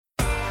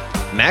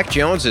Mac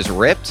Jones is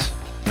ripped.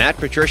 Matt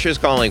Patricia's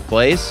calling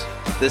plays.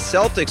 The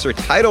Celtics are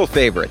title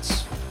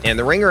favorites. And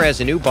The Ringer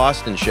has a new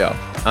Boston show.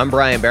 I'm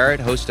Brian Barrett,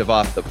 host of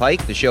Off the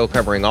Pike, the show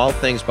covering all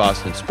things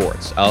Boston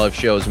sports. I'll have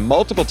shows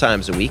multiple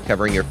times a week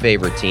covering your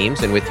favorite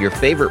teams and with your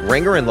favorite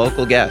Ringer and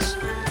local guests.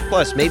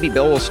 Plus, maybe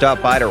Bill will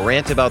stop by to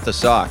rant about the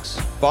Sox.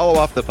 Follow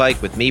Off the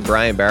Pike with me,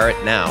 Brian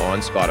Barrett, now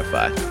on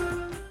Spotify.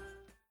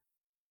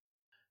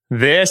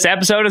 This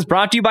episode is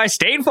brought to you by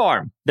State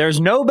Farm. There's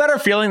no better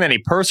feeling than a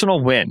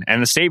personal win, and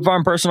the State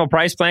Farm Personal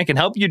Price Plan can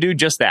help you do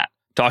just that.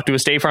 Talk to a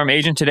State Farm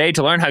agent today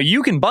to learn how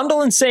you can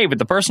bundle and save with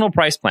the Personal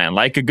Price Plan.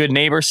 Like a good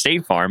neighbor,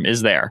 State Farm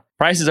is there.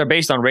 Prices are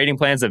based on rating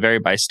plans that vary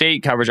by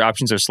state. Coverage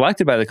options are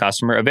selected by the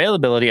customer.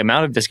 Availability,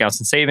 amount of discounts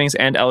and savings,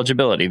 and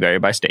eligibility vary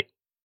by state.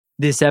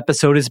 This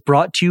episode is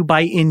brought to you by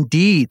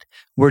Indeed.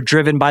 We're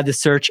driven by the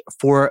search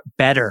for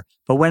better.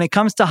 But when it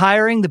comes to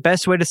hiring, the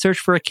best way to search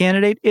for a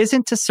candidate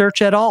isn't to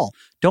search at all.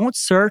 Don't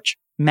search,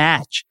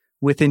 match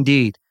with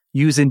Indeed.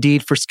 Use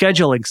Indeed for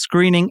scheduling,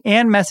 screening,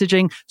 and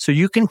messaging so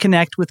you can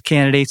connect with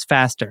candidates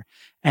faster.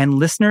 And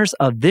listeners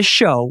of this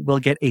show will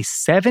get a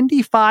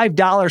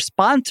 $75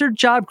 sponsored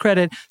job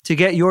credit to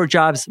get your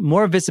jobs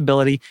more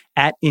visibility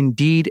at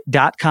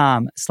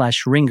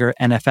Indeed.com/Ringer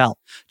NFL.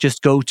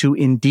 Just go to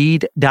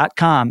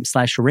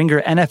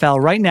Indeed.com/Ringer NFL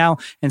right now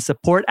and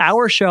support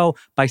our show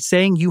by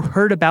saying you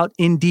heard about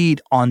Indeed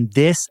on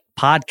this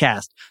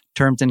podcast.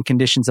 Terms and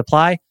conditions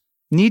apply.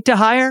 Need to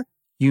hire?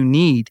 You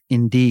need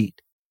Indeed.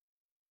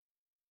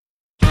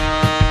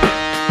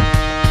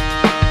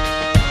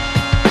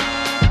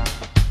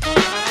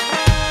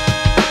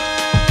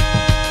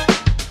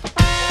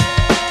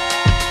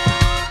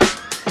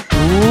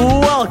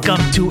 Welcome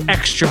to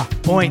Extra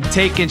Point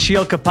Taken.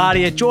 Sheil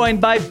Kapadia,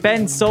 joined by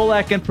Ben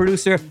Solak and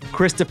producer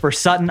Christopher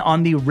Sutton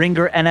on the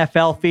Ringer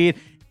NFL feed.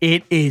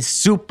 It is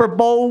Super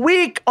Bowl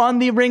week on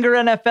the Ringer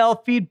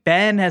NFL feed.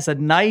 Ben has a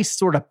nice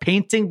sort of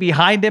painting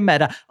behind him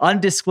at an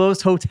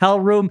undisclosed hotel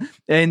room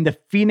in the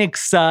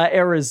Phoenix,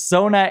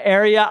 Arizona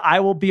area. I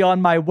will be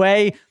on my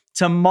way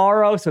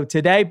tomorrow. So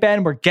today,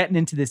 Ben, we're getting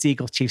into this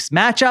Eagles-Chiefs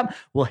matchup.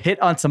 We'll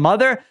hit on some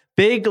other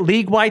big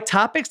league-wide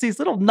topics, these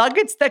little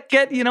nuggets that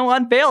get,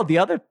 unveiled. The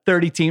other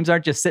 30 teams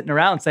aren't just sitting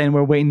around saying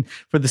we're waiting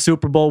for the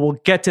Super Bowl.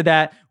 We'll get to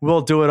that. We'll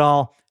do it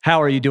all.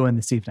 How are you doing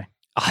this evening?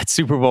 Oh, it's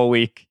Super Bowl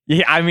week.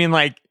 Yeah, I mean,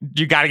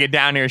 you got to get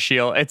down here,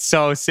 Sheil. It's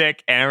so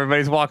sick, and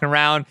everybody's walking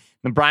around.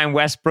 The Brian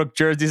Westbrook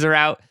jerseys are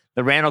out.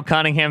 The Randall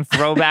Cunningham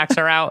throwbacks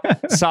are out.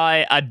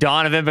 Saw a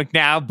Donovan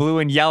McNabb blue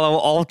and yellow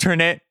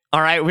alternate.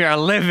 All right, we are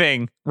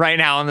living right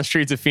now on the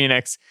streets of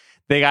Phoenix.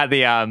 They got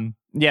they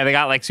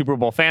got Super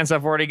Bowl fan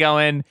stuff already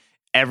going.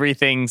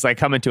 Everything's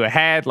coming to a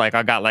head.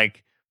 I got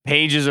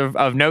pages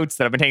of notes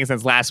that I've been taking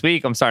since last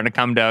week. I'm starting to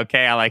come to,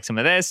 okay, I like some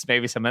of this,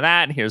 maybe some of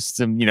that. Here's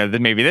some,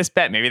 maybe this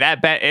bet, maybe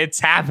that bet. It's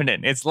happening.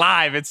 It's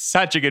live. It's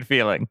such a good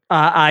feeling.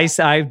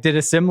 I did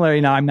a similar,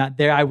 I'm not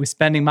there. I was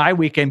spending my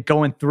weekend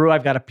going through.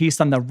 I've got a piece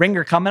on the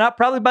Ringer coming up.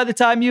 Probably by the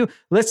time you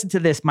listen to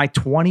this, my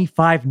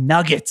 25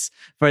 nuggets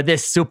for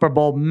this Super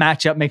Bowl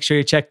matchup. Make sure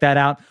you check that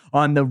out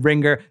on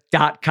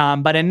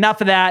theringer.com. But enough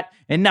of that.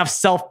 Enough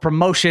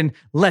self-promotion.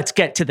 Let's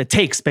get to the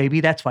takes, baby.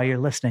 That's why you're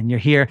listening. You're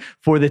here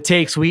for the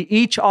takes. We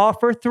each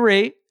offer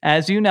 3,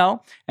 as you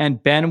know,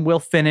 and Ben will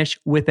finish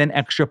with an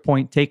extra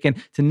point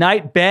taken.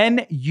 Tonight,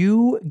 Ben,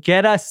 you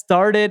get us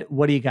started.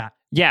 What do you got?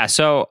 Yeah,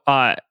 so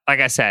like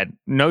I said,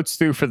 notes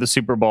through for the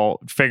Super Bowl,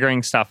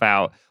 figuring stuff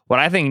out. What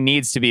I think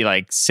needs to be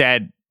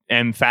said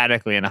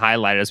emphatically and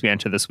highlighted as we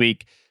enter this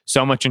week.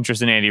 So much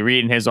interest in Andy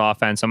Reid and his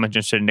offense, so much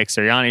interest in Nick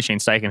Sirianni, Shane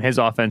Steichen and his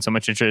offense, so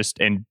much interest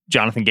in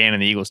Jonathan Gannon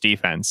and the Eagles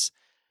defense.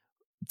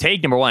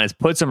 Take number 1 is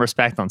put some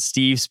respect on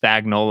Steve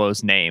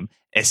Spagnuolo's name,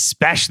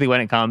 especially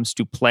when it comes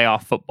to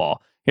playoff football.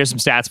 Here's some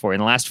stats for you. In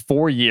the last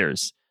 4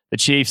 years, the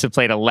Chiefs have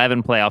played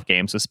 11 playoff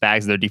games with Spags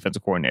as their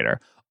defensive coordinator.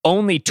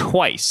 Only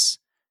twice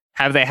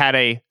have they had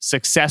a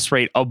success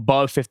rate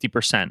above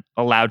 50%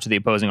 allowed to the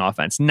opposing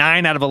offense.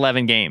 9 out of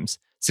 11 games,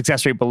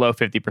 success rate below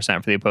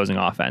 50% for the opposing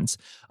offense.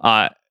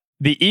 The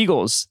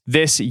Eagles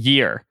this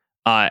year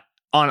on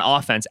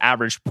offense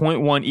averaged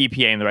 0.1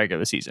 EPA in the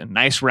regular season.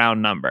 Nice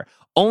round number.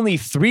 Only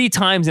 3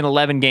 times in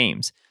 11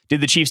 games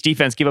did the Chiefs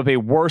defense give up a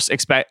worse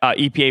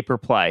EPA per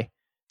play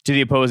to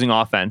the opposing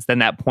offense than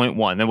that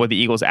 0.1, than what the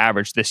Eagles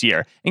averaged this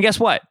year. And guess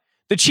what?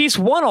 The Chiefs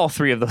won all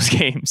 3 of those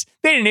games.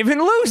 They didn't even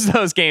lose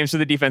those games, so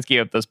the defense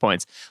gave up those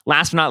points.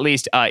 Last but not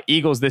least,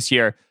 Eagles this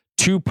year,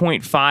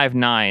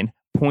 2.59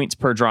 points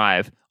per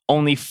drive.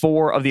 Only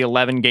 4 of the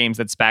 11 games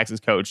that Spags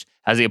has coached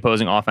has the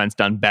opposing offense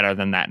done better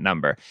than that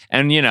number.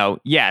 And,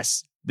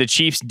 yes, the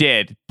Chiefs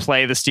did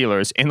play the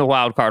Steelers in the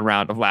wild card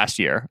round of last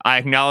year. I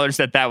acknowledge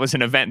that was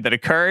an event that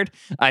occurred.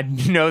 I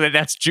know that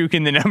that's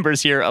juking the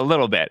numbers here a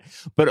little bit.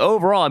 But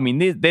overall, I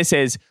mean, this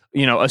is,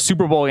 a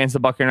Super Bowl against the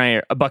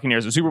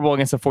Buccaneers, a Super Bowl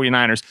against the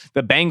 49ers,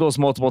 the Bengals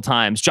multiple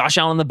times, Josh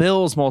Allen, the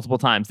Bills multiple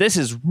times. This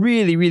is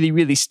really, really,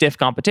 really stiff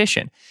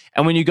competition.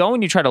 And when you go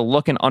and you try to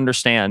look and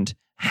understand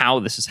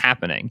how this is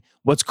happening,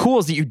 what's cool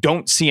is that you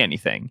don't see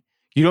anything.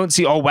 You don't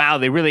see, oh, wow,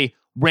 they really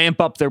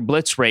ramp up their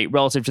blitz rate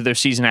relative to their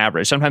season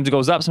average. Sometimes it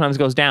goes up, sometimes it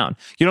goes down.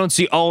 You don't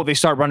see, they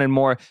start running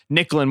more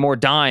nickel and more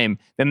dime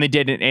than they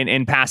did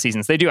in past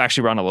seasons. They do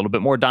actually run a little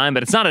bit more dime,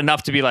 but it's not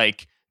enough to be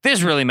like,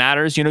 this really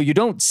matters. You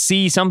don't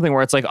see something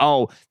where it's like,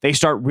 they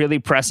start really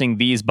pressing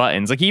these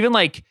buttons. Like even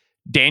like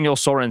Daniel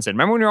Sorensen.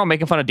 Remember when you were all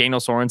making fun of Daniel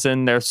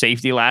Sorensen, their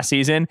safety last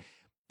season?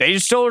 They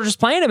still are just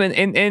playing him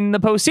in the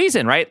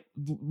postseason, right?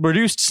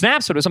 Reduced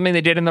snaps, but it was something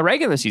they did in the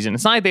regular season.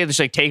 It's not like they just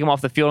like take him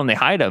off the field and they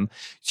hide him.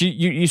 So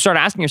you start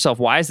asking yourself,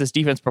 why is this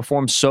defense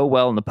perform so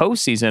well in the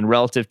postseason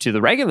relative to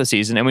the regular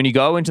season? And when you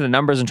go into the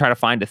numbers and try to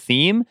find a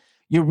theme,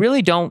 you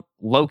really don't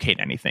locate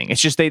anything.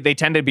 It's just they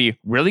tend to be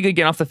really good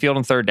getting off the field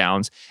on third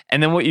downs.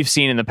 And then what you've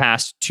seen in the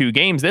past 2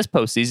 games this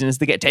postseason is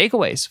they get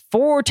takeaways.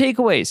 4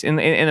 takeaways in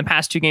the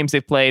past 2 games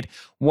they've played.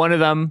 One of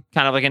them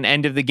kind of like an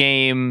end of the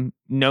game,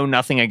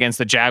 nothing against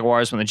the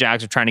Jaguars when the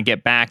Jags are trying to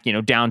get back,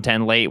 down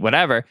 10 late,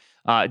 whatever.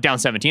 Down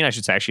 17, I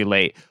should say, actually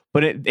late.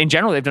 But in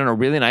general, they've done a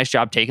really nice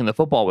job taking the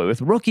football away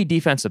with rookie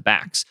defensive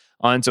backs.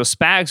 And so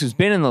Spags, who's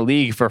been in the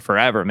league for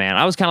forever, man,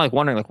 I was kind of like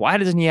wondering, like, why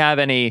doesn't he have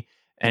any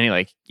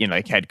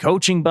like head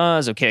coaching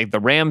buzz? Okay,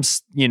 the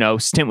Rams,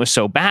 stint was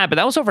so bad, but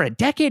that was over a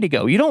decade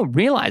ago. You don't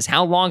realize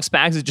how long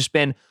Spags has just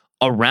been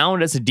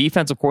around as a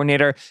defensive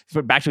coordinator.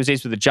 Back to his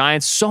days with the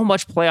Giants, so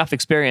much playoff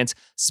experience.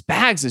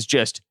 Spags is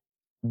just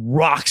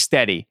rock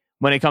steady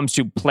when it comes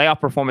to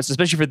playoff performance,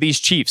 especially for these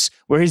Chiefs,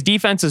 where his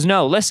defenses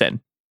know, listen,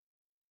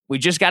 we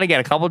just got to get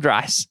a couple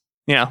drives.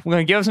 We're going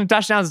to give up some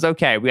touchdowns. It's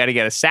okay. We got to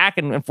get a sack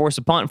and force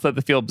a punt and flip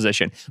the field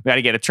position. We got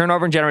to get a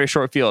turnover and generate a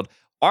short field.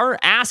 Our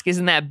ask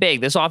isn't that big.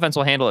 This offense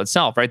will handle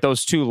itself, right?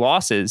 Those 2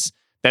 losses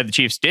that the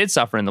Chiefs did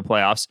suffer in the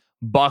playoffs,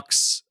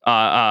 Bucks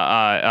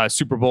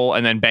Super Bowl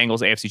and then Bengals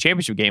AFC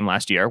Championship game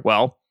last year.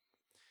 Well,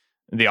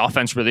 the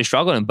offense really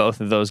struggled in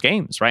both of those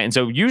games, right? And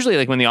so usually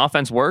like when the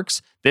offense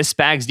works, this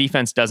Spags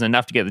defense does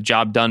enough to get the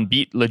job done,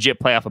 beat legit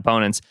playoff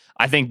opponents.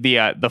 I think the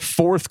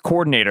 4th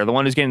coordinator, the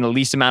one who's getting the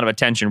least amount of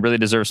attention, really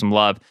deserves some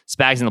love.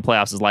 Spags in the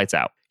playoffs is lights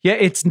out. Yeah,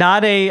 it's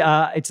not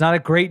a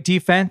great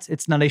defense.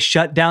 It's not a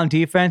shutdown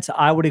defense.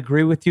 I would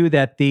agree with you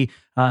that the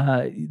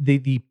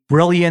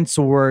brilliance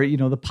or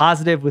the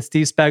positive with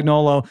Steve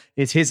Spagnuolo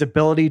is his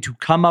ability to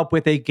come up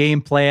with a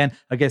game plan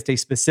against a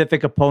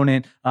specific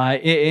opponent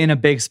in a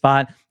big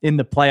spot in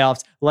the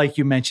playoffs, like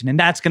you mentioned, and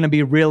that's going to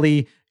be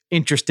really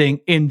interesting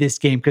in this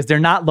game because they're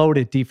not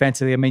loaded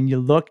defensively. I mean, you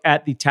look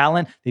at the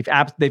talent;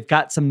 they've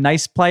got some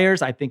nice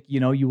players. I think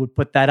you would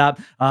put that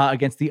up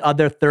against the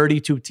other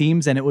 32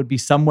 teams, and it would be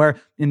somewhere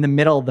in the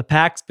middle of the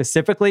pack.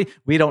 Specifically,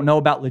 we don't know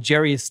about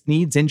L'Jarius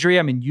Sneed's injury.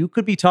 I mean, you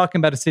could be talking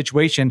about a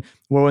situation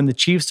where when the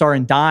Chiefs are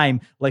in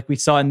dime, like we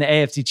saw in the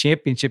AFC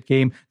Championship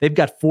game, they've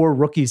got 4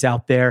 rookies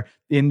out there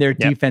in their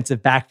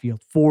defensive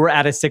backfield. 4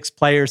 out of 6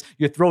 players.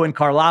 You're throwing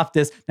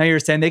Karlaftis. Now you're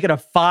saying they get a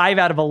 5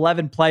 out of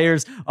 11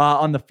 players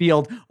on the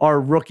field are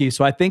rookies.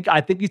 So I think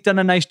he's done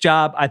a nice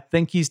job. I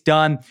think he's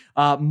done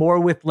more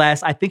with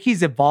less. I think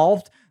he's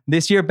evolved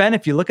this year, Ben.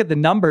 If you look at the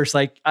numbers,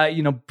 like,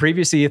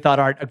 previously you thought,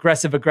 all right,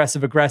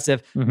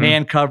 aggressive,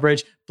 man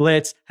coverage,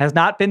 blitz has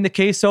not been the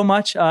case so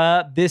much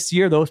this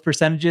year. Those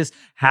percentages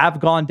have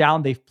gone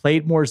down. They've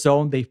played more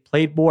zone. They've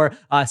played more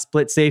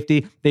split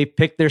safety. They've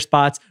picked their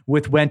spots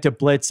with when to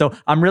blitz. So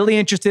I'm really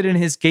interested in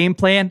his game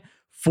plan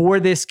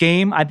for this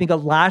game. I think a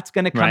lot's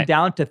going to come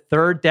down to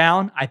third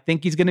down. I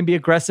think he's going to be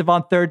aggressive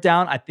on third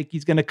down. I think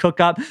he's going to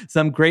cook up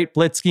some great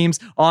blitz schemes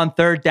on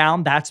third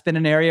down. That's been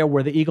an area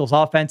where the Eagles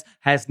offense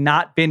has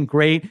not been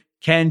great.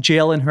 Can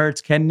Jalen Hurts,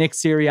 can Nick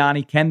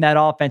Sirianni, can that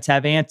offense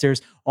have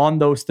answers on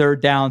those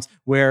third downs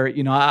where,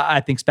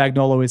 I think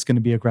Spagnuolo is going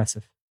to be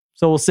aggressive.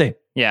 So we'll see.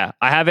 Yeah,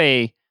 I have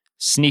a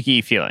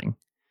sneaky feeling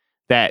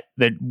that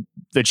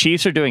the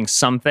Chiefs are doing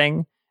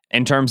something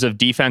in terms of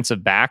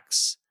defensive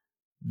backs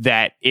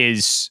that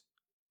is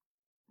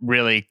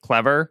really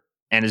clever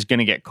and is going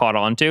to get caught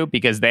on to,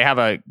 because they have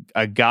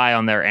a guy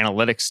on their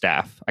analytics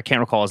staff. I can't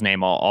recall his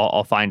name.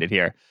 I'll find it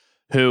here.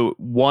 Who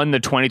won the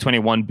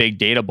 2021 Big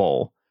Data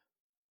Bowl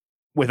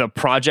with a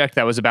project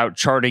that was about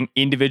charting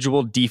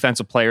individual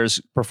defensive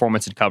players'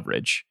 performance and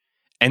coverage.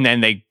 And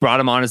then they brought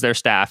him on as their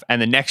staff.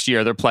 And the next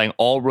year they're playing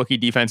all rookie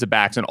defensive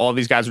backs, and all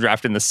these guys were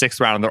drafted in the 6th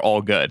round, and they're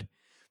all good.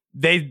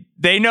 They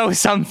know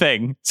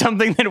something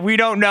that we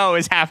don't know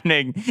is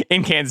happening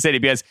in Kansas City,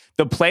 because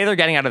the play they're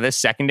getting out of this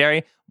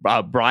secondary,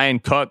 Brian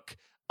Cook,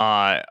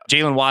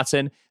 Jalen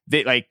Watson,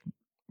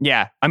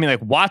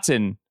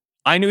 Watson,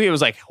 I knew he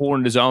was like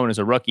holding his own as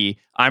a rookie.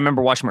 I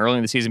remember watching him early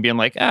in the season being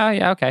like, oh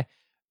yeah, okay.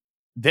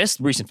 This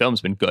recent film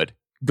has been good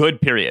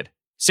period.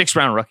 6th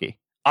round rookie.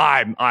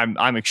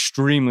 I'm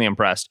extremely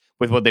impressed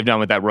with what they've done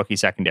with that rookie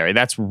secondary.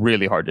 That's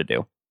really hard to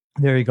do.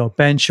 There you go.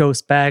 Ben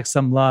shows back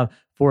some love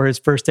for his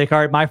first take. All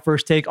right, my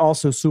first take,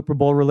 also Super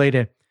Bowl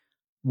related.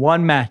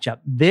 One matchup.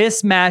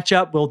 This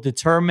matchup will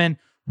determine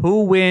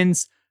who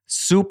wins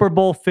Super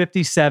Bowl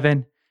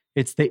 57.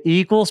 It's the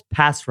Eagles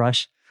pass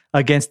rush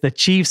against the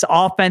Chiefs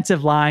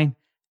offensive line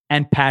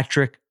and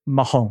Patrick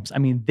Mahomes. I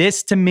mean,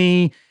 this to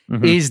me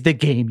is the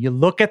game. You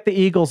look at the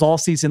Eagles all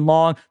season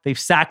long, they've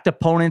sacked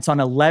opponents on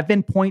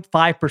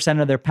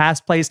 11.5% of their pass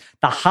plays,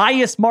 the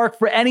highest mark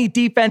for any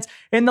defense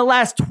in the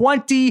last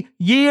 20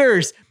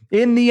 years.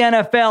 In the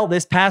NFL,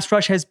 this pass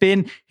rush has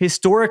been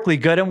historically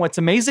good. And what's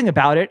amazing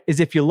about it is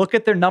if you look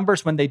at their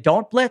numbers when they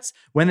don't blitz,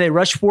 when they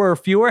rush 4 or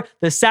fewer,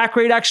 the sack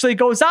rate actually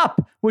goes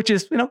up, which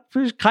is,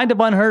 kind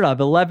of unheard of,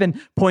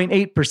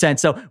 11.8%.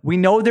 So we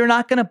know they're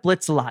not going to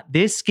blitz a lot.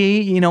 This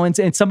game,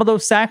 and some of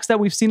those sacks that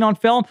we've seen on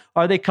film,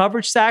 are they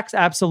coverage sacks?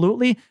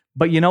 Absolutely.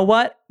 But you know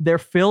what? Their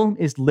film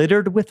is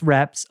littered with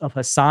reps of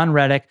Hassan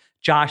Reddick,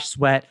 Josh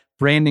Sweat,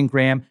 Brandon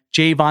Graham,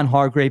 Javon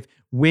Hargrave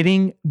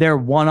winning their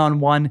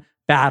one-on-one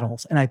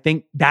battles. And I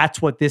think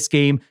that's what this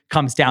game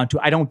comes down to.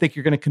 I don't think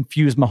you're going to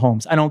confuse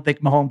Mahomes. I don't think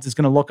Mahomes is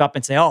going to look up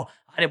and say, oh,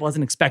 I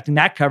wasn't expecting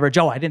that coverage.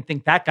 Oh, I didn't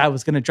think that guy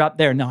was going to drop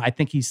there. No, I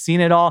think he's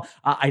seen it all.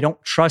 I don't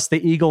trust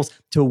the Eagles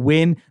to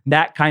win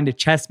that kind of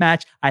chess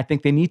match. I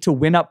think they need to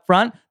win up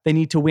front. They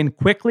need to win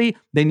quickly.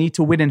 They need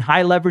to win in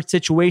high leverage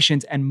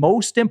situations. And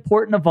most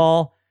important of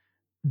all,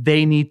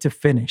 they need to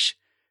finish.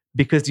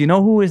 Because you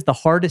know who is the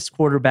hardest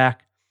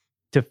quarterback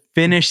to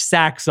finish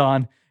sacks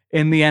on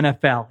in the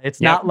NFL?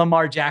 It's not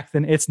Lamar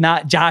Jackson. It's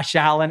not Josh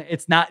Allen.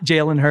 It's not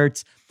Jalen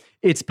Hurts.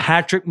 It's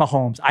Patrick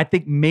Mahomes. I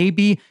think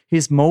maybe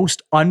his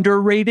most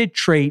underrated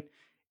trait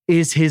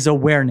is his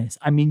awareness.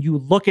 I mean, you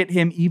look at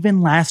him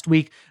even last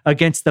week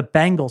against the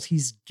Bengals,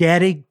 he's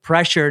getting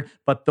pressured,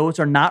 but those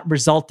are not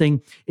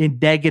resulting in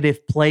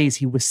negative plays.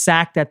 He was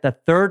sacked at the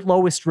 3rd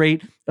lowest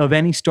rate of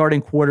any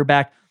starting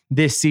quarterback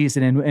this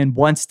season. And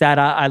one stat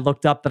I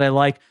looked up that I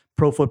like,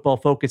 Pro Football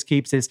Focus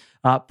keeps, is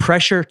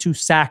pressure to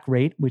sack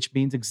rate, which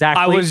means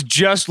exactly. I was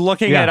just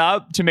looking it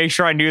up to make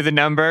sure I knew the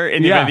number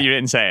in the event that you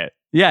didn't say it.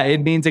 Yeah,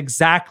 it means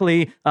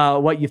exactly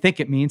what you think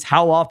it means.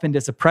 How often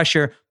does a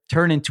pressure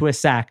turn into a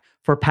sack?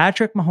 For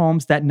Patrick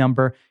Mahomes, that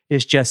number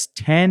is just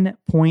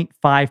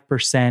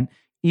 10.5%,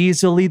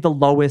 easily the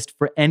lowest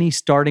for any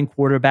starting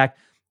quarterback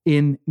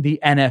in the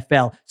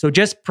NFL. So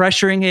just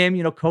pressuring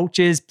him,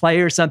 coaches,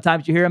 players,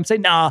 sometimes you hear them say,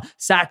 nah,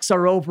 sacks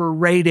are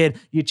overrated.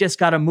 You just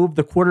got to move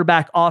the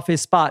quarterback off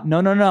his spot.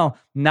 No,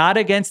 not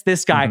against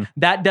this guy.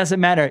 That doesn't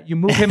matter. You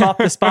move him off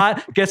the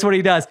spot. Guess what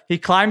he does? He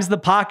climbs the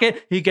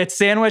pocket, he gets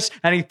sandwiched,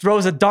 and he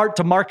throws a dart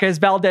to Marquez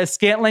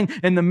Valdez-Scantling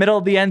in the middle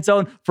of the end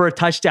zone for a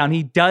touchdown.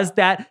 He does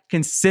that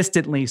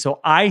consistently. So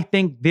I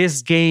think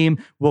this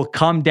game will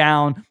come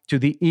down to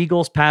the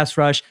Eagles pass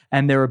rush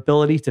and their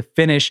ability to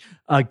finish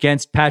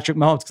against Patrick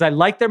Mahomes, because I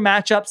like their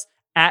matchups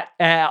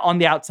on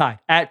the outside,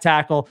 at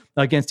tackle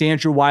against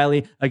Andrew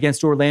Wiley,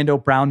 against Orlando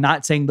Brown.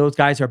 Not saying those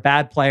guys are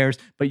bad players,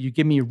 but you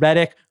give me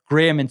Reddick,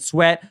 Graham, and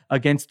Sweat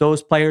against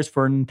those players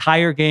for an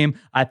entire game,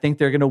 I think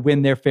they're going to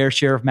win their fair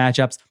share of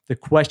matchups. The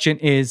question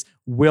is,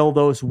 will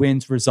those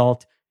wins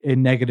result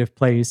in negative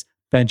plays?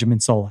 Benjamin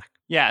Solak.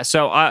 Yeah,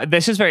 so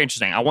this is very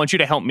interesting. I want you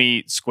to help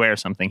me square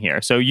something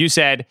here. So you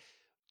said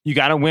you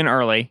got to win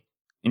early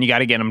and you got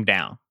to get them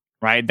down,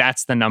 right?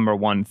 That's the number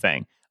one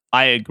thing.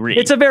 I agree.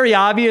 It's a very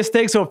obvious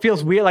thing, so it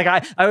feels weird. Like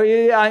I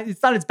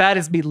it's not as bad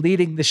as me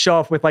leading the show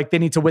off with like they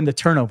need to win the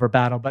turnover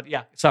battle. But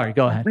yeah, sorry,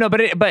 go ahead. No, but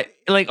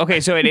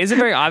okay, so it is a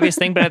very obvious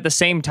thing, but at the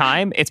same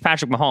time, it's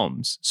Patrick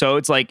Mahomes. So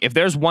it's like if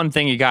there's one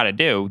thing you got to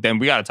do, then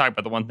we got to talk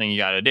about the one thing you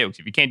got to do.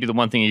 If you can't do the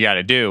one thing you got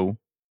to do,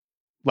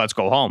 let's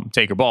go home,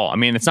 take your ball. I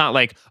mean, it's not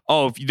like,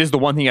 oh, if this is the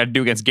one thing you got to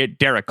do against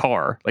Derek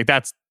Carr, like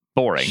that's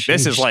boring. Jeez,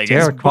 this is like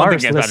Derek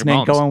Carr's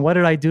listening, going, "What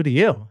did I do to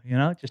you?"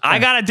 Just I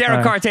got a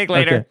Derek Carr take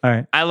later. Okay, all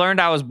right. I learned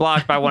I was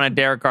blocked by one of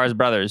Derek Carr's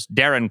brothers,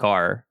 Darren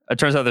Carr. It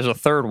turns out there's a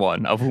third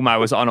one of whom I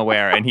was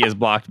unaware, and he has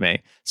blocked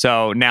me.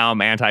 So now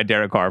I'm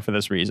anti-Derek Carr for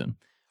this reason.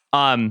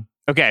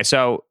 Okay,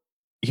 so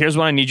here's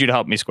what I need you to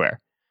help me square.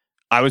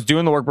 I was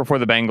doing the work before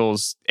the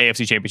Bengals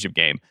AFC Championship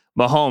game.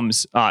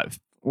 Mahomes,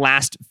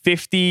 last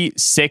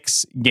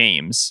 56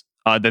 games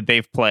that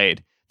they've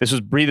played. This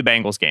was pre the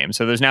Bengals game,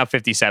 so there's now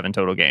 57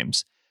 total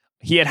games.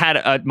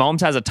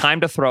 Mahomes has a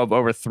time to throw of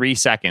over 3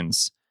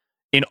 seconds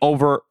in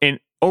over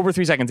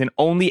 3 seconds in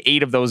only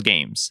 8 of those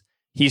games.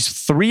 He's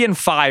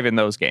 3-5 in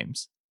those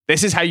games.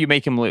 This is how you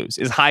make him lose,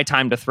 is high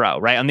time to throw,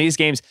 right? On these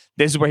games,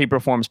 this is where he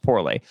performs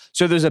poorly.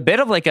 So there's a bit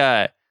of like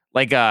a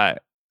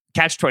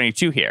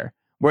catch-22 here,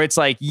 where it's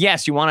like,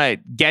 yes, you want to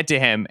get to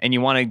him and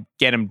you want to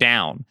get him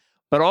down.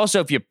 But also,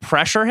 if you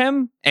pressure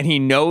him and he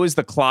knows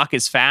the clock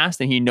is fast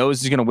and he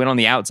knows he's going to win on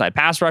the outside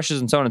pass rushes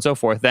and so on and so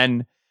forth,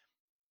 then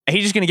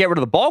he's just going to get rid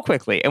of the ball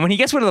quickly. And when he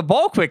gets rid of the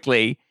ball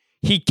quickly,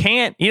 he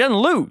doesn't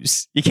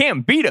lose. You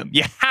can't beat him.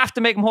 You have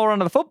to make him hold on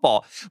to the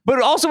football.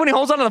 But also when he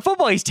holds on to the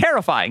football, he's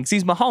terrifying because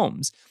he's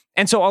Mahomes.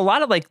 And so a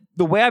lot of like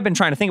the way I've been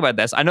trying to think about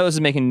this, I know this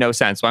is making no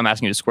sense, so I'm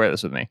asking you to square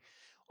this with me.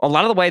 A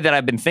lot of the way that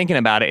I've been thinking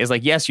about it is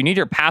like, yes, you need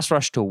your pass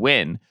rush to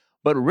win,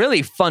 but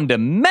really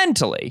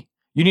fundamentally,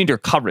 you need your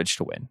coverage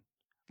to win.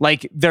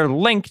 Like they're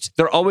linked.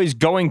 They're always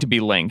going to be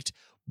linked,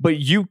 but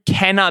you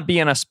cannot be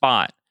in a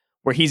spot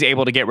where he's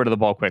able to get rid of the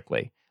ball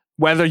quickly.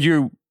 Whether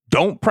you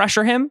don't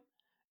pressure him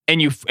and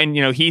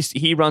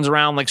he runs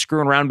around like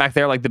screwing around back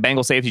there like the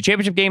Bengals AFC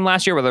Championship game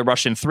last year where they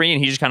rushed in 3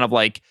 and he just kind of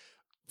like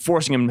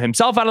forcing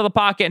himself out of the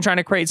pocket and trying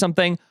to create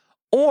something,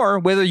 or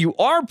whether you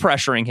are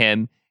pressuring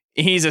him,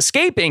 he's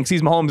escaping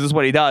because Mahomes is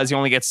what he does. He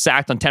only gets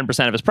sacked on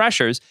 10% of his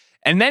pressures,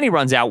 and then he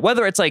runs out.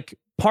 Whether it's like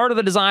part of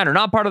the design or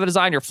not part of the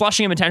design, you're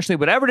flushing him intentionally,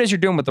 whatever it is you're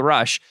doing with the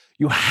rush,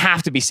 you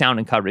have to be sound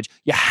in coverage.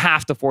 You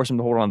have to force him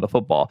to hold on to the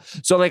football.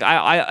 So like,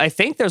 I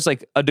think there's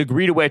like a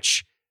degree to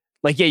which,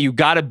 like, yeah, you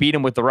got to beat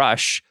him with the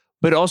rush,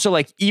 but also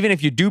like, even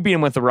if you do beat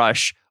him with the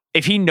rush,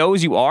 if he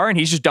knows you are and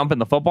he's just dumping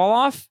the football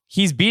off,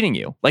 he's beating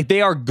you. Like,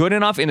 they are good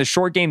enough in the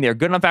short game. They're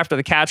good enough after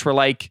the catch where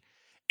like,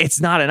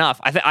 it's not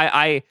enough.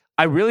 I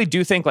really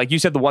do think, like you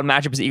said, the one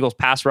matchup is Eagles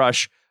pass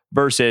rush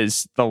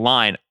versus the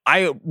line.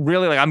 I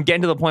really like, I'm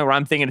getting to the point where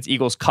I'm thinking it's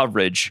Eagles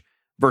coverage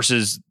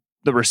versus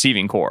the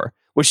receiving core,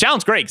 which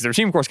sounds great because the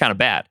receiving core is kind of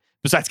bad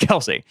besides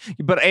Kelsey.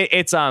 But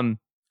it's, I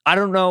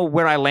don't know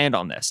where I land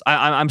on this.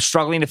 I'm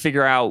struggling to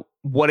figure out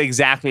what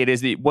exactly it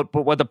is,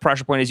 what the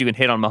pressure point is you can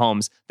hit on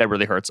Mahomes that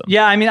really hurts him.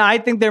 Yeah, I mean, I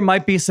think there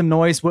might be some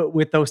noise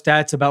with those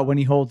stats about when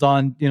he holds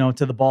on,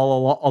 to the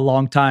ball a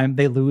long time,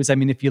 they lose. I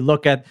mean, if you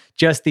look at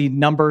just the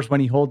numbers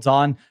when he holds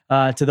on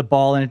to the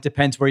ball, and it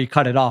depends where you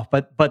cut it off,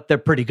 but they're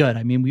pretty good.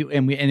 I mean,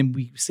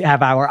 we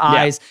have our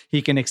eyes. Yeah.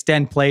 He can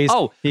extend plays.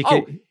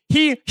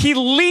 He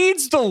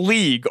leads the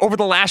league over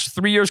the last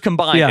 3 years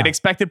combined in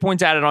expected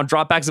points added on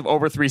dropbacks of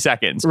over 3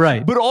 seconds.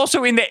 Right. But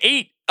also in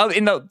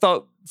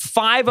the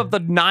 5 of the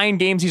 9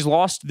 games he's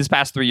lost this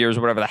past 3 years,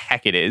 or whatever the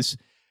heck it is,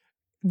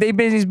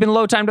 he's been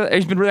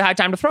really high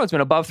time to throw. It's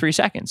been above 3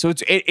 seconds. So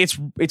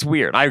it's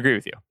weird. I agree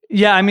with you.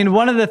 Yeah, I mean,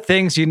 one of the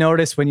things you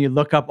notice when you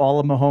look up all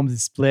of Mahomes'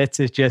 splits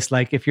is just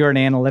like, if you're an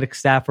analytics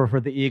staffer for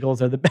the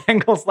Eagles or the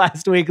Bengals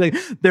last week, like,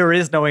 there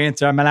is no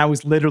answer. I mean, I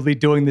was literally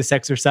doing this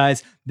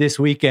exercise this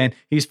weekend.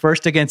 He's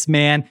first against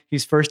man.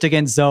 He's first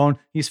against zone.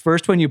 He's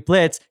first when you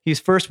blitz. He's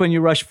first when you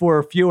rush 4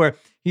 or fewer.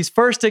 He's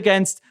first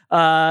against,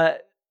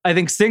 I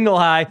think, single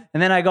high.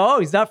 And then I go,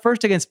 he's not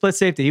first against split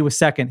safety. He was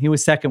second. He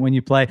was second when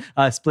you play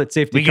split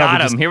safety. We got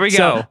him. Here we go.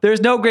 So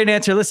there's no great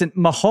answer. Listen,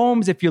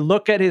 Mahomes, if you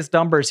look at his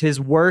numbers, his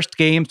worst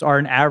games are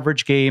an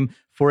average game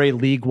for a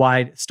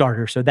league-wide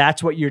starter. So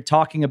that's what you're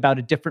talking about,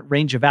 a different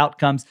range of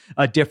outcomes,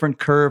 a different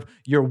curve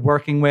you're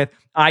working with.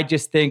 I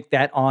just think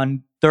that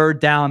on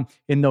third down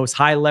in those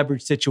high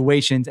leverage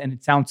situations, and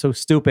it sounds so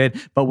stupid,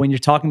 but when you're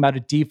talking about a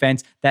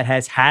defense that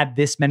has had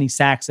this many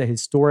sacks, a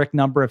historic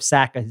number of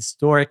sacks, a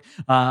historic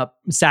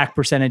sack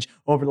percentage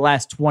over the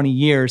last 20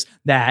 years,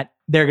 that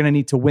they're going to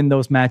need to win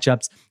those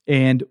matchups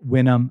and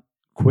win them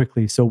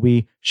quickly. So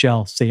we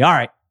shall see. All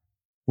right.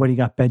 What do you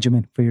got,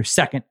 Benjamin, for your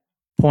second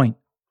point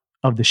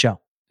of the show?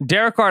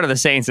 Derek Carr to the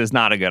Saints is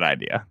not a good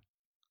idea.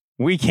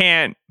 We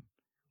can't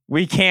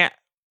be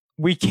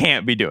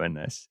doing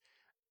this.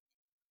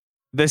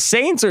 The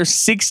Saints are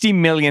 $60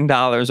 million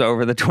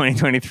over the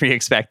 2023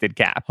 expected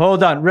cap.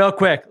 Hold on real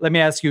quick. Let me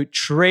ask you,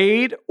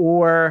 trade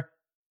or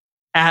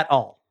at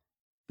all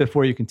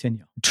before you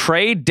continue?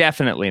 Trade,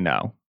 definitely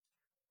no.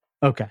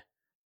 Okay.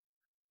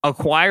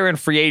 Acquire in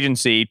free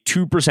agency,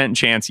 2%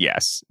 chance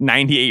yes,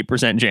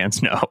 98%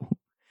 chance no.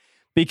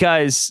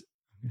 Because,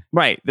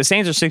 right, the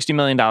Saints are $60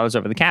 million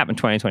over the cap in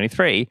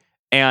 2023.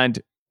 And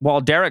while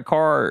Derek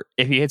Carr,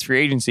 if he hits free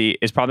agency,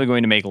 is probably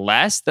going to make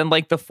less than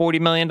like the $40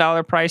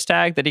 million price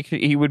tag that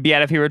he would be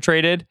at if he were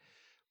traded,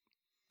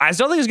 I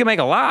still think he's going to make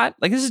a lot.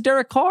 Like, this is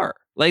Derek Carr.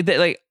 Like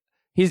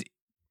he's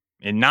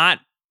not,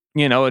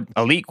 an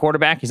elite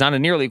quarterback. He's not a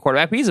near elite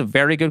quarterback, but he's a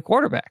very good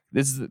quarterback.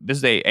 This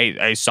is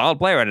a solid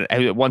player.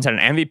 He once had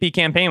an MVP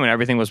campaign when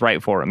everything was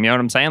right for him. You know what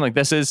I'm saying? Like,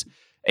 this is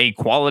a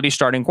quality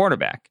starting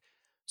quarterback.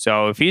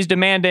 So if he's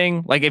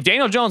demanding, like, if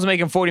Daniel Jones is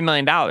making $40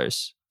 million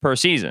per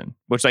season,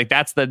 which, like,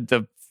 that's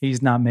the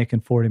he's not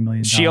making $40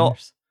 million.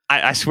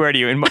 I swear to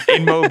you, in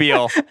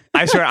Mobile,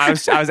 I swear I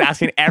was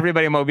asking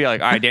everybody in Mobile,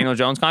 like, all right, Daniel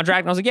Jones contract?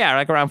 And I was like, yeah,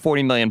 like around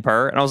 $40 million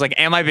per. And I was like,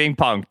 am I being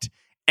punked?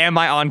 Am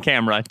I on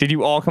camera? Did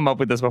you all come up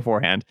with this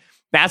beforehand?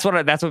 That's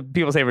what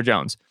people say for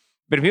Jones.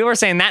 But if people are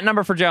saying that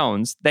number for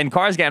Jones, then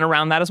Carr's getting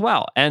around that as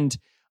well. And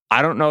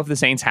I don't know if the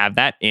Saints have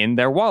that in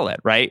their wallet,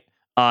 right?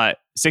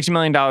 $60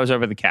 million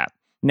over the cap.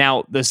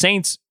 Now, the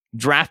Saints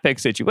draft pick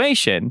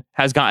situation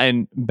has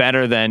gotten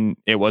better than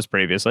it was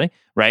previously,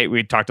 right?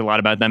 We talked a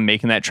lot about them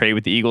making that trade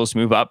with the Eagles to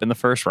move up in the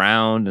first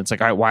round. It's like,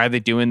 all right, why are they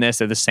doing this?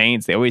 They're the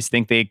Saints. They always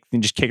think they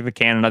can just kick the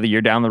can another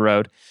year down the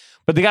road.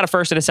 But they got a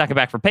first and a second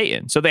back for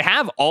Peyton. So they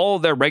have all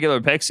their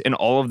regular picks in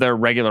all of their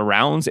regular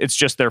rounds. It's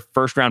just their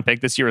first round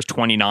pick this year is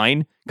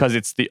 29 because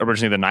it's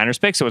originally the Niners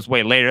pick. So it's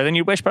way later than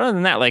you wish. But other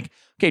than that, like,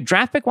 okay,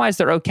 draft pick wise,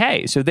 they're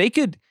okay. So they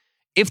could,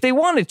 if they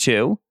wanted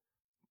to,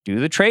 do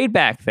the trade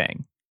back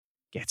thing.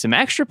 Get some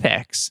extra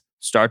picks,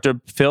 start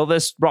to fill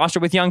this roster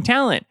with young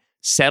talent,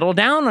 settle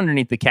down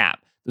underneath the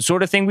cap. The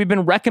sort of thing we've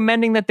been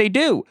recommending that they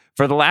do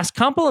for the last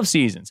couple of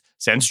seasons,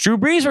 since Drew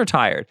Brees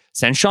retired,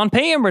 since Sean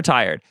Payton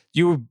retired.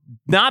 You've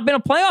not been a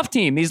playoff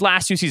team these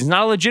last 2 seasons,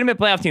 not a legitimate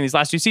playoff team these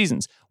last 2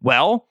 seasons.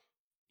 Well,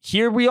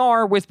 here we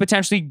are with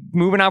potentially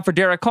moving out for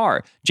Derek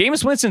Carr.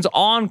 Jameis Winston's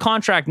on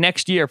contract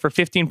next year for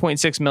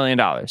 $15.6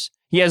 million.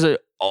 He has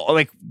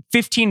like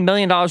 $15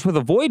 million worth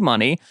of void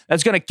money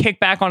that's going to kick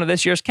back onto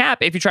this year's cap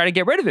if you try to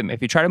get rid of him,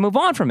 if you try to move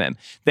on from him.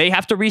 They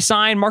have to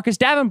re-sign Marcus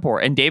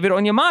Davenport and David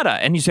Onyemata.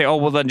 And you say, oh,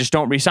 well, then just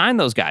don't re-sign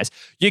those guys.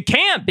 You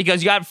can't,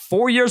 because you got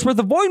 4 years worth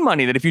of void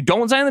money that if you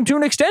don't sign them to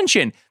an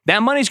extension,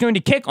 that money's going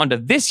to kick onto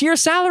this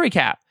year's salary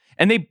cap.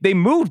 And they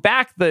moved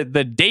back the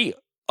date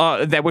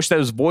that which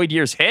those void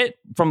years hit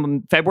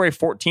from February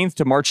 14th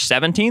to March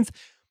 17th.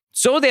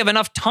 So they have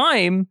enough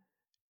time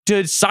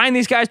to sign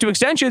these guys to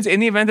extensions in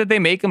the event that they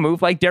make a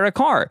move like Derek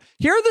Carr.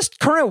 Here are the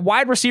current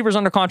wide receivers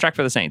under contract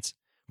for the Saints.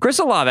 Chris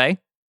Olave,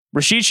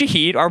 Rashid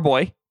Shaheed, our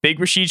boy. Big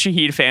Rashid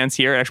Shaheed fans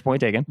here at Extra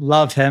Point Taken.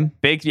 Love him.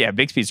 Big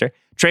speedster.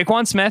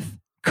 Traquan Smith,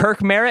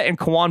 Kirk Merritt, and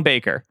Kawan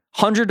Baker.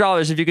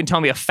 $100 if you can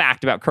tell me a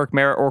fact about Kirk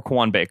Merritt or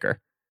Kawan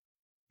Baker.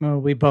 Well,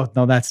 we both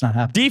know that's not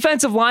happening.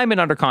 Defensive linemen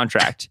under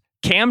contract.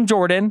 Cam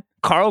Jordan,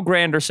 Carl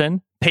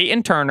Granderson,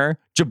 Peyton Turner,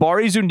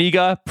 Jabari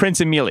Zuniga, Prince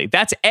Emili.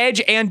 That's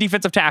edge and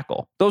defensive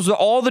tackle. Those are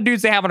all the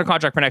dudes they have under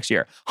contract for next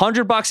year.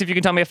 $100 if you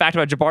can tell me a fact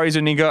about Jabari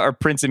Zuniga or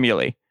Prince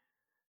Emili.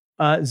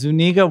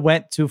 Zuniga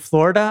went to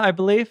Florida, I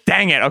believe.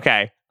 Dang it.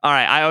 Okay. All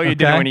right. I owe you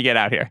dinner when you get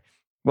out here.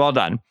 Well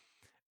done.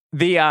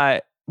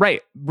 The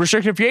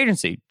restricted free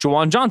agency.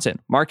 Juwan Johnson,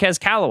 Marquez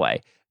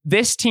Callaway.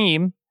 This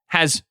team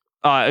has,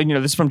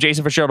 this is from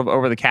Jason Fitzgerald of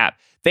Over the Cap.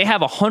 They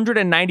have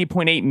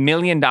 $190.8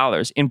 million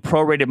in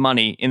prorated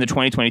money in the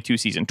 2022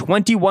 season,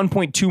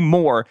 21.2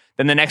 more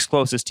than the next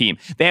closest team.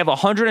 They have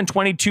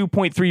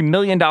 $122.3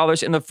 million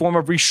in the form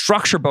of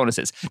restructure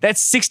bonuses.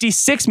 That's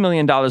 $66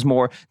 million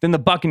more than the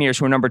Buccaneers,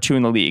 who are number 2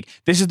 in the league.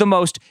 This is the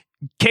most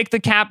kick the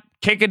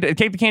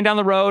can down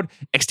the road,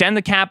 extend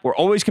the cap. We're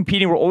always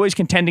competing. We're always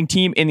contending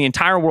team in the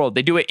entire world.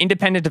 They do it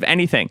independent of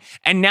anything.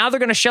 And now they're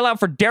going to shell out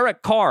for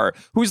Derek Carr,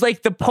 who's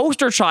like the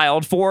poster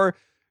child for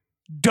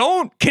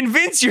don't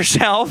convince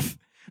yourself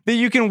that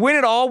you can win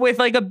it all with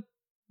like a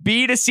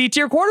B to C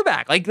tier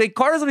quarterback. Like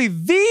Carr is literally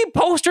the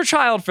poster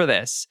child for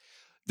this.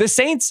 The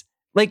Saints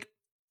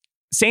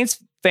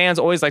fans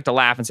always like to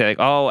laugh and say like,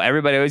 oh,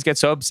 everybody always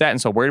gets so upset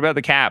and so worried about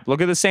the cap. Look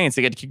at the Saints.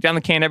 They get to kick down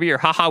the can every year.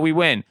 Haha, we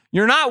win.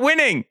 You're not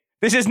winning.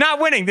 This is not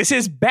winning. This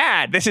is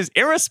bad. This is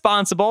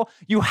irresponsible.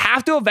 You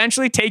have to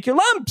eventually take your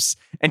lumps.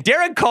 And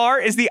Derek Carr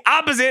is the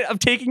opposite of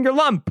taking your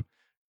lump.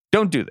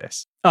 Don't do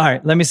this. All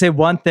right. Let me say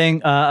one thing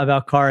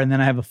about Carr, and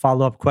then I have a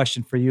follow-up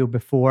question for you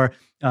before,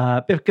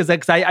 because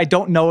I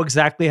don't know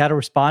exactly how to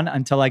respond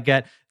until I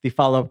get the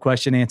follow-up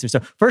question answered. So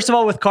first of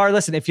all, with Carr,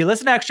 listen, if you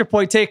listen to Extra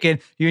Point Taken,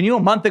 you knew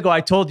a month ago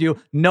I told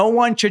you no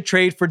one should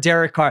trade for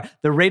Derek Carr.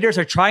 The Raiders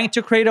are trying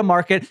to create a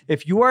market.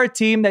 If you are a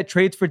team that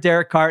trades for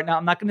Derek Carr, now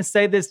I'm not going to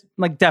say this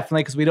like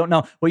definitely because we don't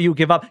know what you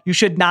give up. You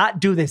should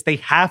not do this. They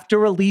have to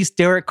release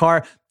Derek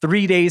Carr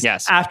 3 days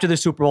after the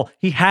Super Bowl.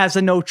 He has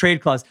a no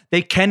trade clause.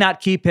 They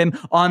cannot keep him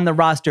on the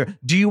roster.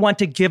 Do you want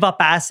to give up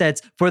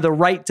assets for the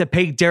right to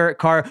pay Derek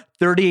Carr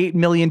 $38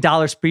 million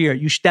per year?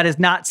 That is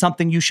not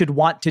something you should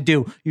want to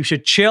do. You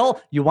should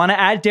chill. You want to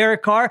add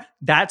Derek Carr?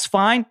 That's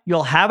fine.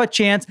 You'll have a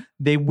chance.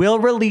 They will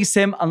release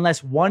him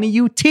unless one of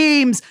you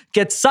teams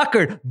gets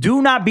suckered.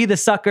 Do not be the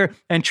sucker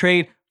and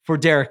trade for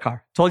Derek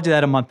Carr. Told you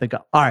that a month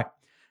ago. All right.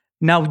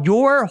 Now,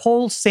 your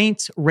whole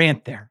Saints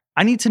rant there.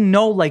 I need to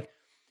know, like,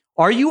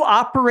 are you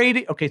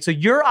operating? Okay, so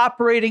you're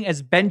operating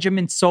as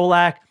Benjamin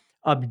Solak,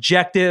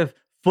 objective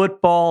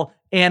football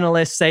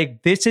analyst, saying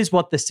this is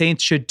what the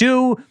Saints should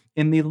do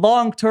in the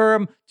long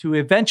term to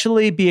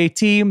eventually be a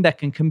team that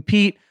can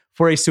compete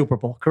for a Super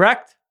Bowl,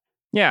 correct?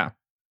 Yeah.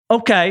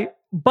 Okay,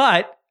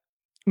 but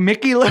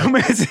Mickey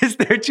Loomis is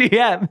their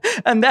GM,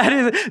 and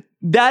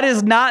that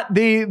is not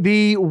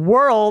the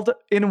world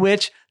in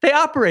which they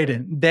operate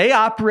in. They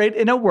operate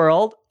in a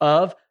world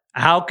of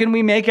how can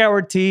we make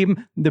our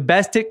team the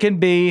best it can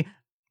be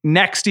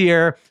next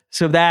year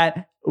so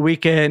that we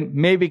can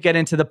maybe get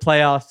into the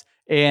playoffs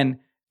and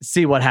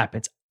see what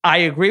happens. I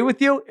agree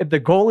with you. If the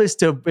goal is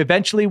to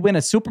eventually win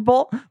a Super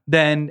Bowl,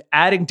 then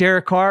adding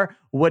Derek Carr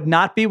would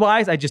not be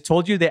wise. I just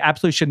told you they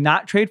absolutely should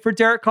not trade for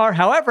Derek Carr.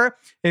 However,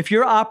 if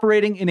you're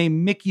operating in a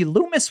Mickey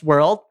Loomis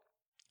world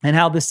and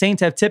how the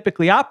Saints have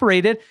typically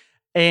operated,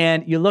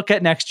 and you look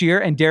at next year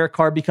and Derek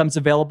Carr becomes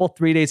available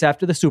 3 days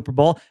after the Super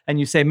Bowl, and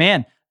you say,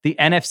 man, the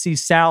NFC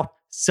South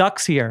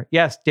sucks here.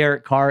 Yes,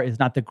 Derek Carr is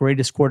not the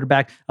greatest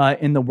quarterback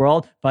in the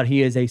world, but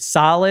he is a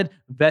solid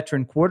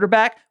veteran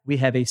quarterback. We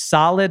have a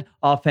solid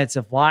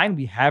offensive line.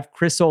 We have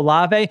Chris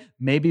Olave.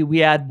 Maybe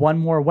we add one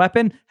more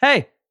weapon.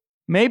 Hey,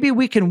 maybe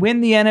we can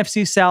win the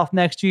NFC South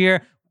next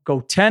year,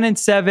 go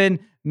 10-7,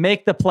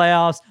 make the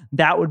playoffs.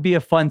 That would be a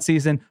fun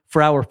season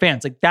for our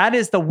fans. Like, that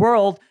is the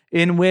world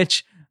in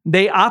which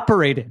they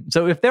operate in.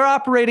 So if they're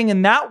operating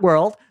in that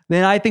world,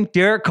 then I think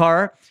Derek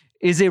Carr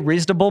is a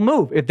reasonable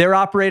move. If they're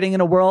operating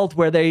in a world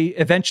where they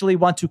eventually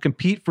want to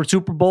compete for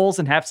Super Bowls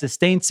and have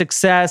sustained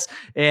success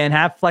and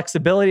have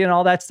flexibility and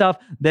all that stuff,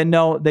 then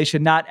no, they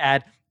should not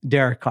add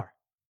Derek Carr.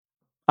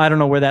 I don't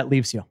know where that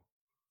leaves you.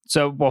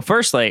 So, well,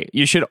 firstly,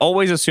 you should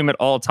always assume at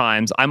all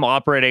times I'm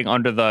operating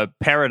under the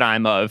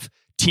paradigm of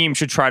team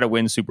should try to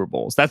win Super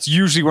Bowls. That's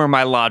usually where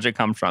my logic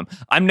comes from.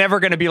 I'm never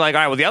going to be like,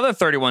 all right, well, the other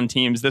 31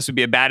 teams, this would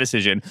be a bad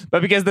decision.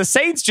 But because the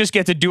Saints just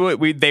get to do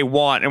what they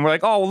want, and we're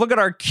like, oh, well, look at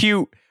our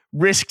cute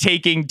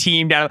risk-taking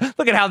team down.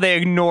 Look at how they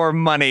ignore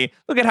money.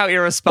 Look at how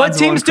irresponsible. But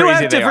teams and crazy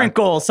do have different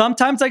goals.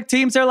 Sometimes like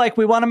teams are like,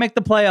 we want to make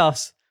the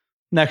playoffs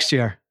next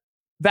year.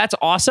 That's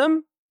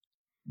awesome.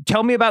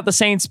 Tell me about the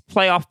Saints'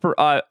 playoff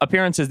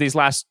appearances these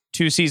last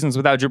 2 seasons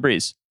without Drew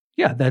Brees.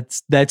 Yeah,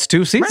 that's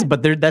 2 seasons,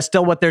 Right. but that's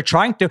still what they're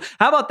trying to.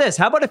 How about this?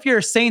 How about if you're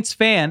a Saints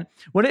fan?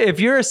 What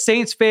if you're a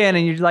Saints fan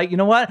and you're like, you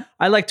know what?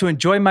 I like to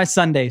enjoy my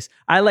Sundays.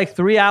 I like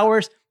 3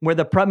 hours where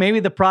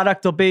maybe the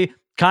product will be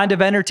kind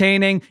of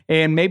entertaining,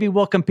 and maybe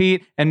we'll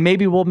compete, and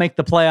maybe we'll make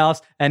the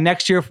playoffs. And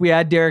next year, if we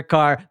add Derek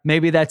Carr,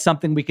 maybe that's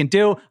something we can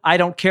do. I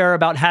don't care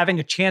about having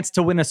a chance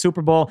to win a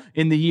Super Bowl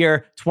in the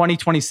year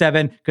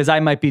 2027 because I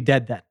might be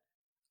dead then.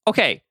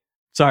 Okay.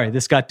 Sorry,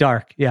 this got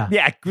dark. Yeah.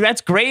 Yeah,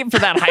 that's great for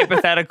that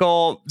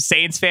hypothetical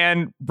Saints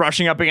fan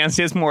brushing up against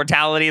his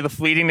mortality, the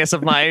fleetingness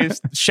of life,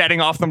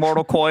 shedding off the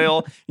mortal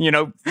coil,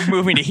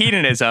 moving to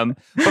hedonism.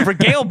 But for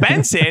Gail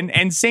Benson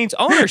and Saints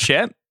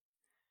ownership,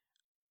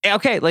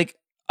 okay, like,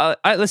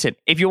 listen,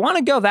 if you want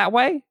to go that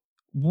way,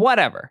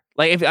 whatever.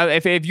 Like,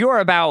 if you're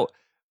about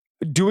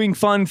doing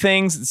fun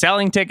things,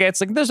 selling tickets,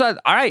 like,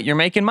 all right, you're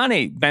making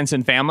money,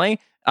 Benson family.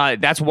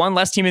 That's one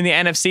less team in the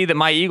NFC that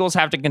my Eagles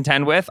have to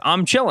contend with.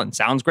 I'm chilling.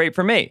 Sounds great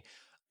for me.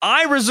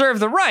 I reserve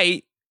the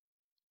right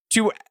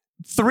to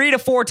 3 to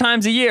 4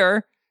 times a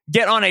year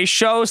get on a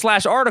show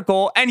 /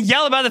 article and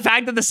yell about the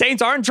fact that the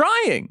Saints aren't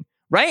trying,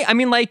 right? I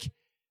mean, like,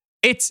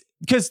 it's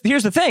because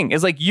here's the thing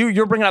is like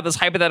you're bringing up this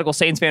hypothetical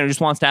Saints fan who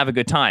just wants to have a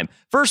good time.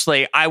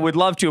 Firstly, I would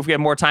love to, if we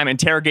had more time,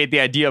 interrogate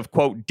the idea of,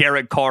 quote,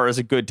 Derek Carr is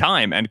a good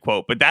time, end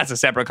quote, but that's a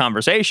separate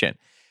conversation.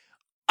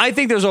 I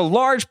think there's a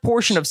large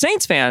portion of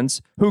Saints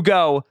fans who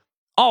go,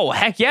 oh,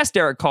 heck yes,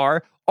 Derek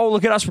Carr. Oh,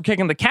 look at us. We're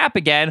kicking the cap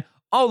again.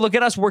 Oh, look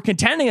at us. We're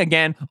contending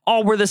again.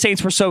 Oh, we're the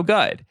Saints. We're so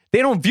good.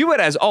 They don't view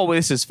it as, oh, well,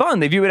 this is fun.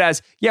 They view it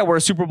as, yeah, we're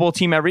a Super Bowl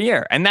team every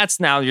year. And that's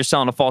now you're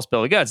selling a false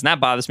bill of goods. And that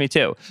bothers me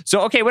too.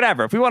 So, okay,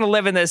 whatever. If we want to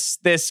live in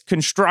this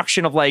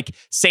construction of like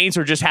Saints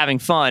are just having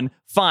fun,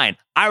 fine.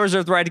 I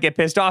reserve the right to get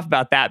pissed off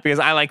about that because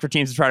I like for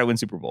teams to try to win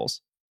Super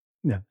Bowls.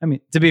 Yeah, I mean,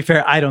 to be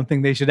fair, I don't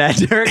think they should add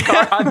Derek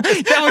Carr. I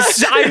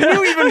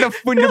knew even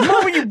the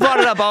moment you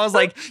brought it up, I was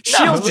like,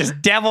 Shields just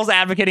devil's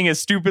advocating a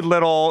stupid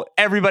little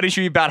everybody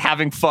should be about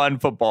having fun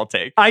football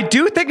take. I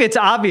do think it's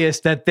obvious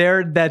that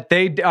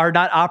they are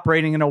not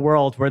operating in a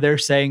world where they're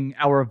saying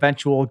our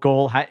eventual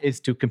goal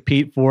is to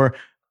compete for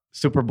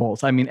Super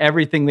Bowls. I mean,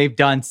 everything they've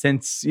done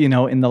since,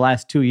 in the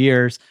last 2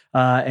 years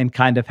and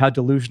kind of how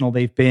delusional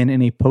they've been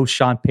in a post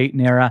Sean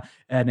Payton era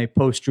and a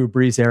post Drew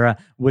Brees era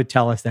would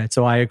tell us that.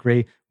 So I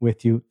agree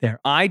with you there.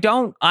 I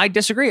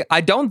disagree.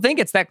 I don't think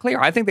it's that clear.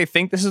 I think they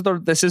think this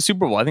is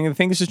Super Bowl. I think they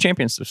think this is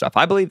championship stuff.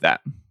 I believe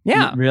that.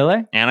 Yeah.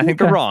 Really? And I think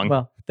they're wrong.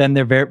 Well, then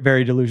they're very,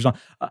 very delusional.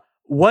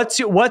 What's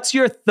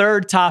your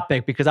third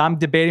topic? Because I'm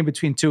debating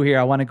between 2 here.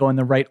 I want to go in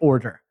the right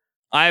order.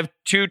 I have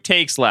 2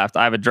 takes left.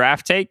 I have a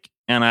draft take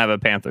and I have a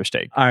Panthers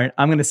take. All right.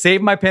 I'm going to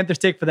save my Panthers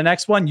take for the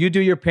next one. You do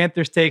your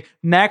Panthers take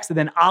next, and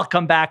then I'll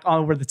come back on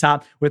over the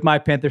top with my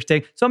Panthers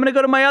take. So I'm going to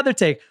go to my other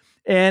take.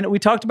 And we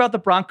talked about the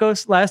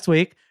Broncos last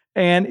week.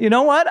 And you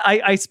know what?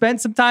 I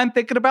spent some time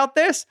thinking about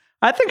this.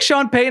 I think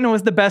Sean Payton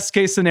was the best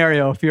case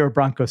scenario if you're a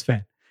Broncos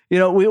fan.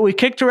 We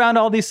kicked around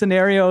all these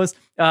scenarios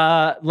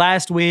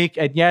last week.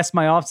 And yes,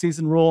 my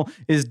offseason rule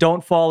is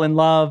don't fall in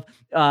love.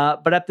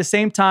 But at the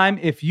same time,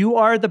 if you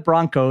are the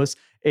Broncos,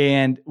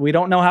 and we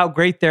don't know how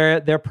great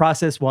their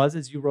process was,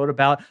 as you wrote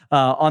about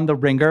on The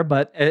Ringer,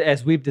 but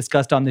as we've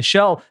discussed on the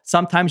show,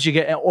 sometimes you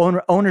get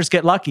owners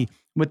get lucky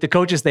with the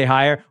coaches they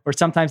hire, or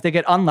sometimes they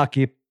get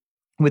unlucky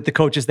with the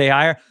coaches they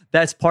hire.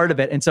 That's part of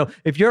it. And so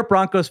if you're a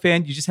Broncos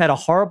fan, you just had a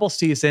horrible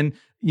season.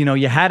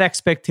 You had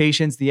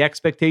expectations. The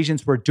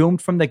expectations were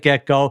doomed from the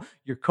get-go.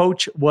 Your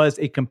coach was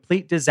a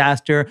complete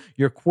disaster.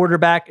 Your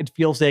quarterback, it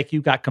feels like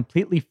you got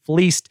completely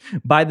fleeced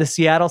by the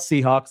Seattle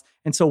Seahawks.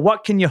 And so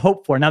what can you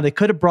hope for? Now, they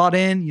could have brought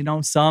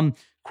in, some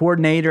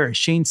coordinator, a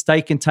Shane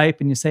Steichen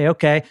type, and you say,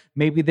 okay,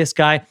 maybe this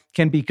guy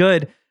can be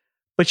good.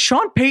 But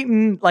Sean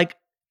Payton,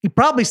 he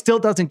probably still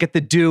doesn't get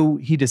the due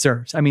he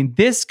deserves. I mean,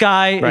 this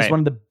guy is one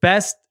of the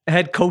best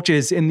head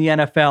coaches in the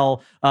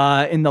NFL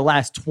in the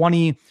last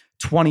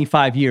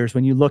 25 years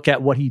when you look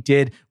at what he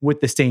did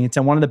with the Saints,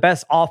 and one of the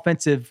best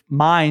offensive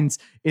minds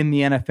in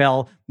the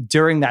NFL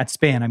during that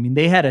span. I mean,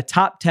 they had a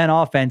top 10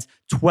 offense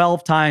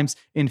 12 times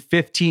in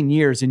 15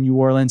 years in New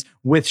Orleans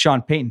with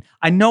Sean Payton.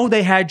 I know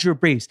they had Drew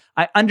Brees.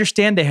 I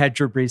understand they had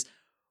Drew Brees.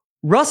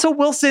 Russell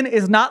Wilson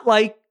is not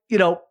like,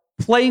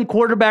 playing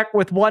quarterback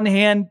with one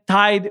hand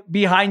tied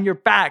behind your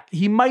back.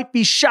 He might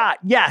be shot.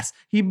 Yes.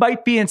 He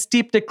might be in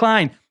steep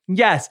decline.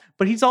 Yes.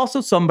 But he's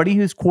also somebody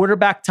who's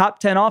quarterback top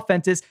 10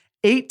 offenses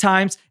 8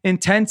 times in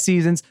 10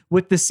 seasons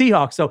with the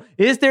Seahawks. So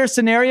is there a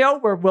scenario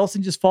where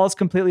Wilson just falls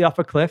completely off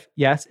a cliff?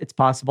 Yes, it's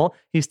possible.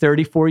 He's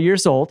 34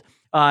 years old.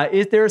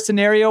 Is there a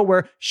scenario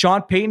where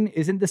Sean Payton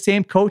isn't the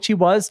same coach he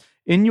was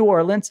in New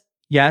Orleans?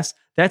 Yes,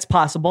 That's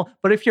possible.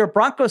 But if you're a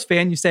Broncos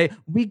fan, you say,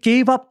 we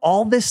gave up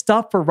all this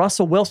stuff for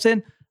Russell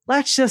Wilson.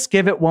 Let's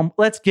give it one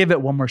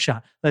more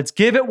shot. Let's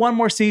give it one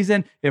more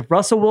season. If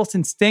Russell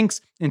Wilson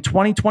stinks in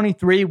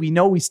 2023, we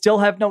know we still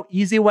have no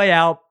easy way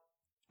out,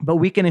 but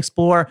we can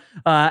explore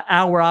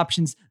our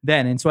options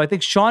then. And so I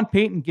think Sean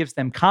Payton gives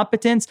them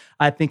competence.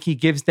 I think he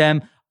gives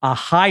them a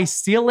high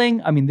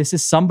ceiling. I mean, this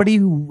is somebody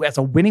who has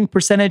a winning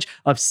percentage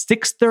of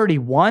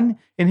 .631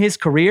 in his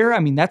career. I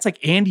mean, that's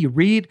like Andy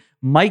Reid,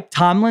 Mike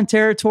Tomlin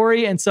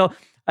territory. And so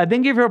I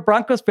think if you're a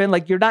Broncos fan,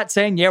 like, you're not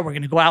saying, yeah, we're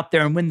going to go out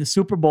there and win the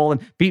Super Bowl and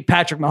beat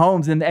Patrick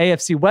Mahomes in the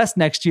AFC West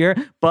next year.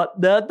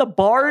 But the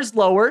bar is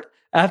lowered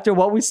after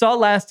what we saw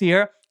last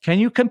year. Can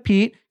you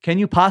compete? Can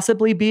you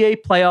possibly be a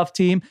playoff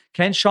team?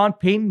 Can Sean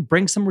Payton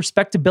bring some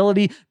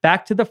respectability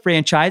back to the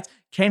franchise?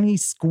 Can he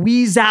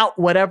squeeze out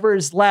whatever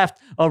is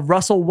left of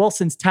Russell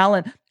Wilson's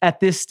talent at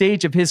this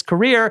stage of his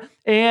career?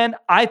 And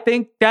I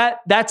think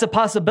that that's a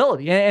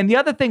possibility. And the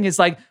other thing is,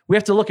 like, we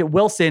have to look at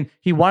Wilson.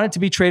 He wanted to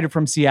be traded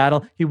from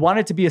Seattle. He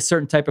wanted to be a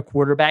certain type of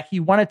quarterback. He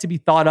wanted to be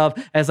thought of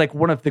as like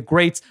one of the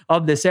greats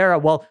of this era.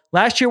 Well,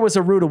 last year was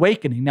a rude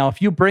awakening. Now,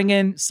 if you bring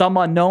in some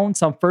unknown,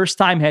 some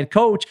first-time head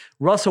coach,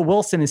 Russell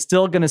Wilson is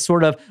still going to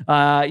sort of,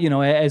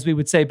 as we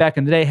would say back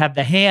in the day, have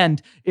the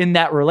hand in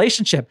that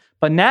relationship.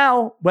 But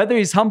now, whether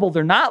he's humbled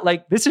or not,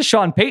 like, this is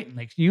Sean Payton.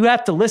 Like, you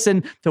have to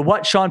listen to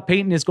what Sean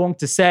Payton is going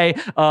to say,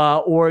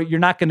 or you're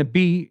not going to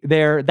be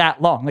there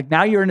that long. Like,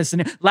 now you're in a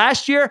scenario.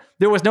 Last year,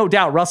 there was no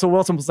doubt Russell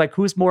Wilson was like,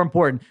 who's more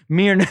important,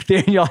 me or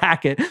Nathaniel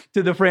Hackett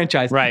to the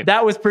franchise? Right.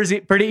 That was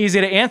pretty easy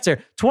to answer.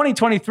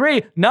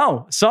 2023,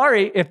 no,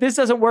 sorry. If this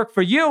doesn't work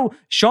for you,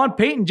 Sean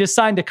Payton just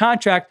signed a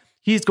contract.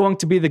 He's going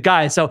to be the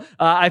guy. So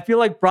I feel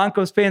like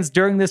Broncos fans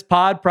during this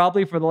pod,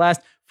 probably for the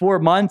last 4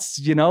 months,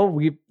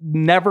 we've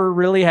never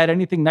really had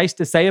anything nice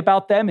to say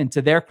about them. And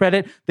to their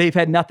credit, they've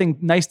had nothing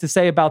nice to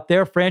say about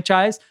their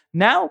franchise.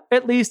 Now,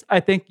 at least,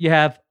 I think you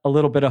have a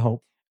little bit of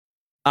hope.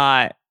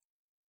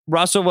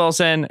 Russell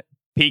Wilson,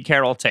 Pete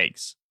Carroll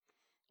takes.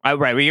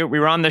 Right. We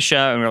were on the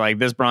show and we were like,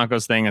 this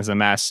Broncos thing is a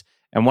mess.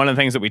 And one of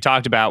the things that we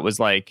talked about was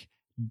like,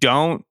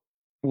 don't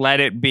let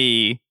it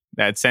be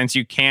that since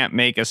you can't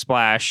make a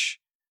splash,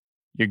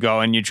 you go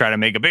and you try to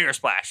make a bigger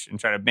splash and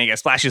try to make as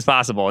splashy as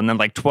possible. And then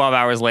like 12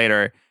 hours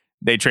later,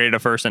 they traded a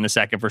first and a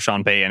second for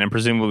Sean Payton and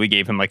presumably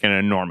gave him like an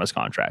enormous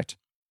contract.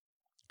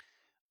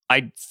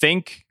 I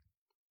think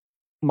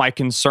my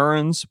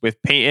concerns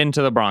with Payton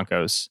to the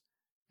Broncos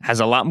has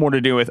a lot more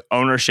to do with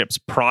ownership's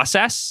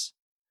process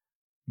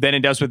than it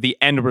does with the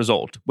end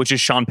result, which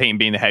is Sean Payton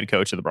being the head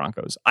coach of the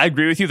Broncos. I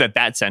agree with you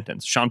that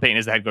sentence, Sean Payton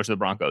is the head coach of the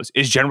Broncos,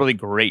 is generally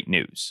great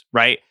news,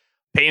 right?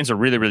 Payton's a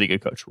really, really good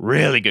coach.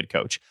 Really good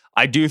coach.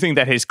 I do think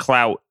that his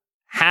clout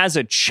has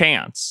a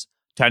chance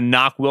to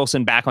knock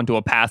Wilson back onto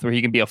a path where he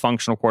can be a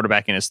functional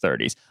quarterback in his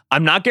 30s.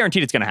 I'm not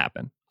guaranteed it's going to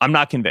happen. I'm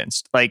not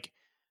convinced. Like,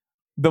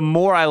 the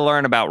more I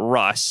learn about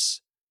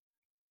Russ,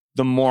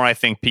 the more I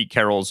think Pete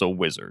Carroll's a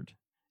wizard.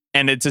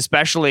 And it's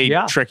especially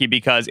tricky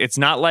because it's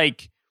not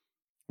like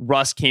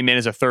Russ came in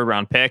as a 3rd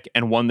round pick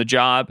and won the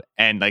job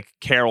and like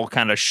Carroll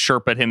kind of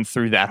Sherpa'd him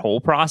through that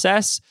whole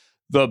process.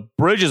 The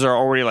bridges are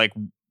already like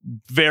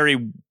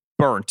very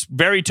burnt,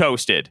 very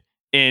toasted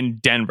in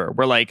Denver,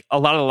 where like a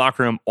lot of the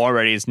locker room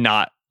already is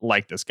not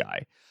like this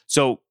guy.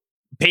 So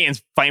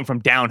Payton's fighting from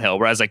downhill,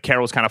 whereas like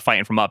Carroll's kind of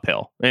fighting from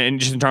uphill, and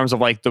just in terms of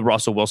like the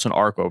Russell Wilson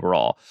arc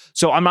overall.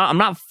 So I'm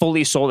not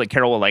fully sold that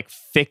Carroll will like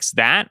fix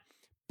that,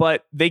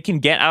 but they can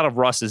get out of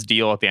Russ's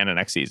deal at the end of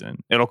next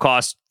season. It'll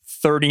cost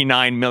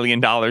 $39 million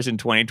in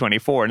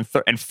 2024 and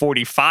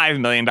 $45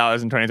 million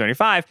in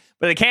 2025,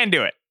 but they can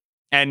do it.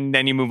 And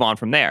then you move on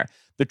from there.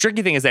 The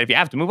tricky thing is that if you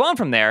have to move on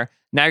from there,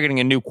 now you're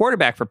getting a new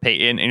quarterback for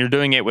Payton, and you're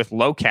doing it with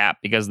low cap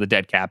because of the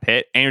dead cap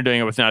hit, and you're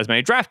doing it with not as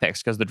many draft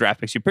picks because the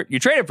draft picks you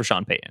traded for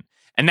Sean Payton.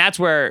 And that's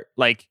where,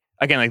 like,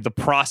 again, like the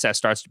process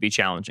starts to be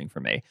challenging for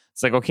me.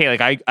 It's like, okay,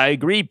 like I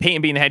agree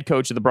Payton being the head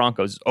coach of the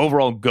Broncos is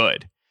overall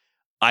good.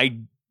 I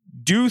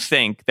do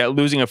think that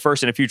losing a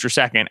first and a future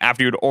second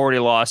after you'd already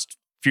lost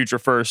future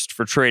first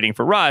for trading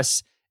for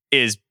Russ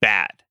is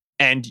bad.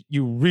 And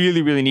you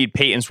really, really need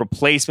Payton's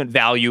replacement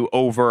value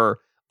over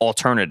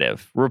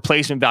alternative,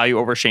 replacement value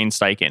over Shane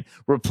Steichen,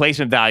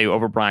 replacement value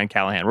over Brian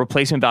Callahan,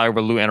 replacement value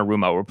over Lou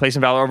Anarumo,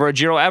 replacement value over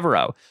Ejiro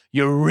Evero.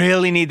 You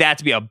really need that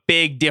to be a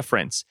big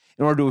difference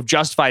in order to have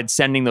justified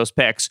sending those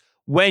picks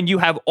when you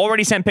have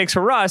already sent picks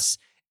for Russ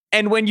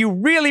and when you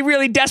really,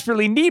 really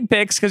desperately need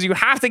picks because you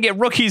have to get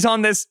rookies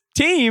on this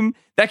team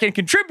that can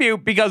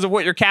contribute because of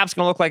what your cap's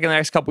going to look like in the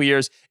next couple of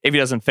years if he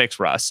doesn't fix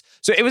Russ.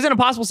 So it was an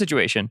impossible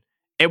situation.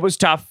 It was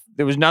tough.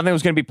 There was nothing that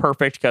was going to be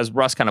perfect because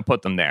Russ kind of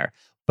put them there.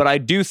 But I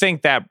do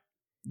think that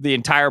the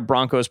entire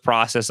Broncos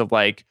process of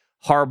like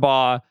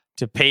Harbaugh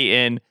to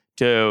Payton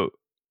to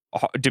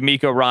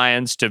D'Amico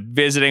Ryans to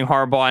visiting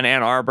Harbaugh in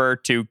Ann Arbor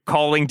to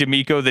calling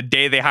D'Amico the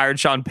day they hired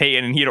Sean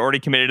Payton and he had already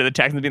committed to the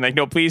Texans being like,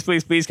 no, please,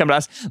 please, please come to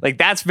us. Like,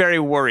 that's very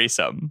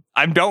worrisome.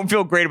 I don't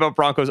feel great about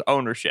Broncos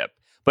ownership.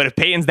 But if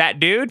Payton's that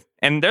dude,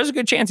 and there's a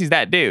good chance he's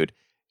that dude,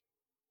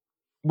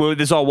 well,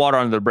 this is all water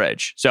under the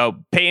bridge.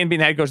 So Payton being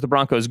the head coach of the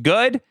Broncos,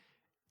 good.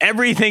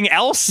 everything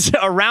else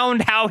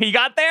around how he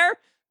got there,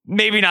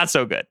 maybe not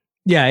so good.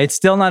 Yeah, it's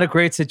still not a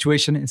great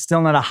situation. It's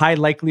still not a high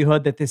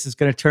likelihood that this is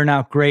going to turn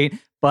out great.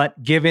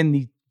 But given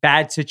the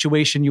bad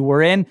situation you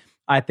were in,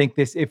 I think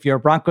this, if you're a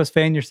Broncos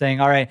fan, you're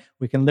saying, all right,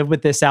 we can live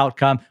with this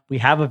outcome. We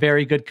have a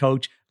very good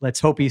coach. Let's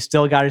hope he's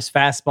still got his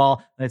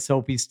fastball. Let's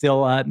hope he's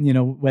still,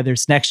 whether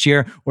it's next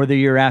year or the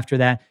year after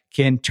that,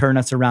 can turn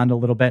us around a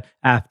little bit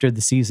after the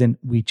season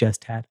we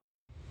just had.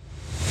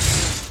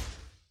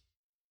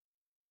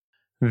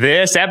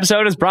 This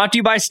episode is brought to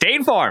you by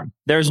State Farm.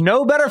 There's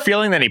no better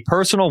feeling than a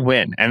personal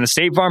win, and the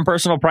State Farm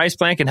Personal Price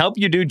Plan can help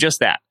you do just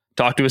that.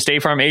 Talk to a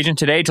State Farm agent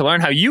today to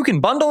learn how you can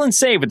bundle and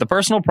save with the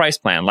Personal Price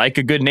Plan. Like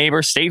a good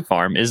neighbor, State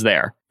Farm is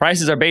there.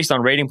 Prices are based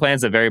on rating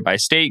plans that vary by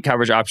state.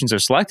 Coverage options are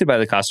selected by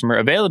the customer.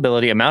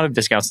 Availability, amount of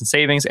discounts and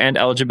savings, and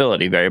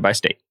eligibility vary by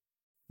state.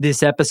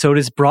 This episode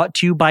is brought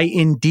to you by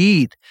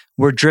Indeed.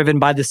 We're driven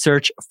by the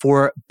search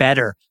for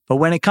better. But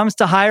when it comes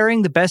to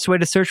hiring, the best way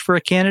to search for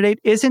a candidate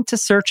isn't to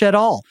search at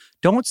all.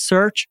 Don't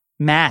search,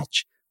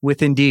 match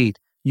with Indeed.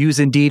 Use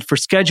Indeed for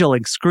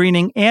scheduling,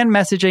 screening, and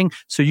messaging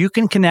so you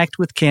can connect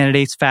with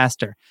candidates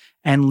faster.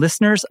 And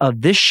listeners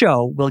of this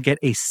show will get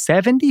a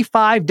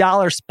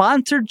 $75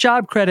 sponsored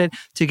job credit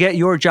to get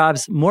your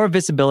jobs more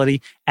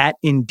visibility at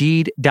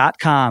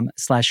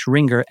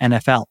Indeed.com/Ringer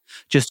NFL.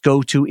 Just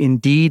go to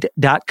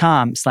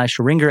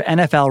Indeed.com/Ringer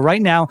NFL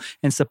right now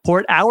and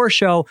support our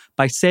show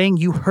by saying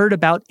you heard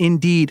about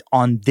Indeed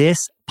on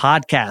this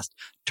podcast.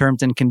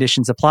 Terms and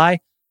conditions apply.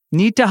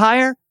 Need to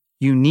hire?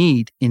 You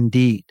need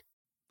Indeed.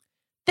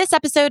 This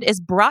episode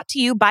is brought to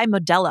you by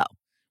Modelo.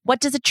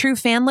 What does a true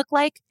fan look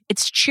like?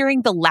 It's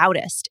cheering the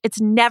loudest. It's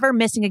never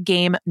missing a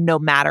game, no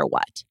matter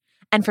what.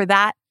 And for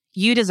that,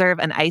 you deserve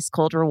an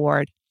ice-cold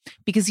reward.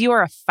 Because you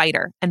are a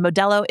fighter, and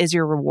Modelo is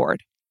your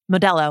reward.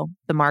 Modelo,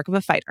 the mark of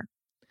a fighter.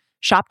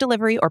 Shop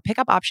delivery or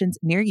pickup options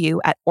near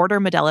you at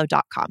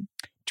ordermodelo.com.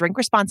 Drink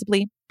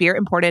responsibly. Beer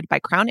imported by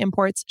Crown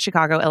Imports,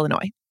 Chicago,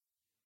 Illinois.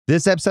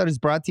 This episode is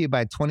brought to you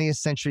by 20th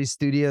Century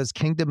Studios'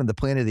 Kingdom of the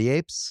Planet of the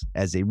Apes.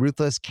 As a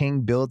ruthless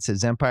king builds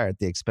his empire at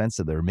the expense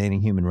of the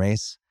remaining human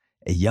race,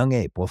 a young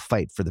ape will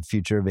fight for the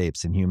future of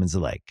apes and humans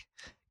alike.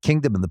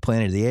 Kingdom of the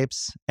Planet of the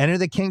Apes. Enter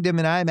the kingdom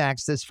in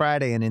IMAX this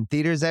Friday and in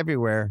theaters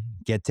everywhere.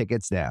 Get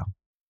tickets now.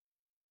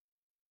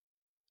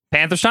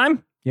 Panthers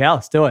time? Yeah,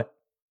 let's do it.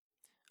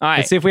 All right.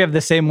 Let's see if we have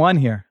the same one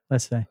here.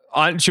 Let's say.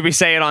 Should we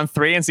say it on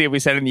 3 and see if we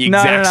said it in the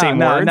exact same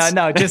words?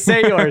 No. Just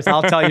say yours.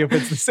 I'll tell you if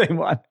it's the same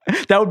one.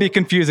 That would be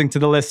confusing to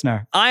the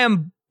listener. I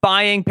am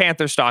buying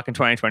Panther stock in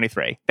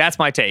 2023. That's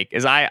my take.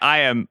 Is I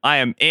am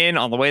in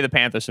on the way the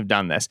Panthers have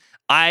done this.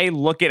 I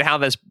look at how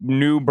this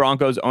new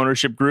Broncos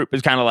ownership group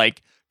is kind of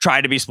like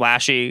tried to be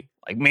splashy,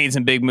 like made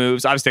some big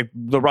moves. Obviously,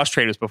 the Rush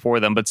trade was before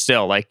them, but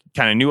still, like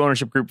kind of new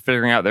ownership group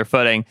figuring out their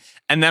footing.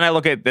 And then I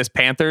look at this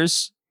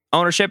Panthers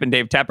ownership and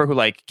Dave Tepper, who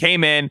like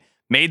came in,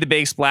 made the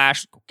big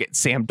splash, get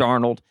Sam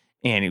Darnold,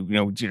 and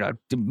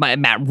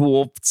Matt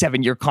Rule,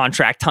 7-year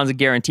contract, tons of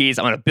guarantees.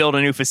 I'm going to build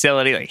a new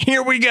facility. Like,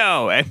 here we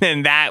go. And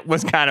then that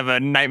was kind of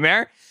a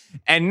nightmare.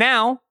 And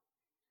now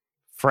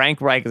Frank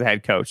Reich is a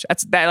head coach.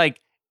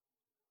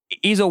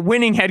 He's a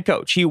winning head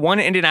coach. He won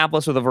in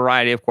Indianapolis with a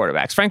variety of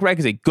quarterbacks. Frank Reich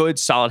is a good,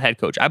 solid head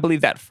coach. I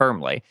believe that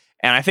firmly.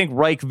 And I think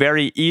Reich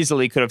very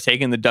easily could have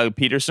taken the Doug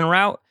Peterson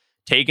route,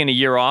 taken a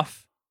year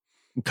off,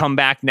 come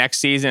back next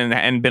season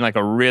and been like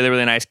a really,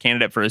 really nice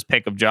candidate for his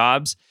pick of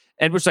jobs.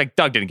 And which like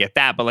Doug didn't get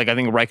that, but like I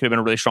think Reich could have been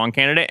a really strong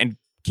candidate. And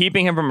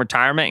keeping him from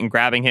retirement and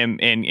grabbing him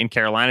in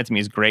Carolina to me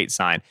is a great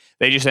sign.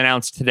 They just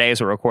announced today,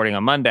 as we're recording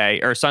on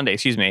Sunday,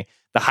 the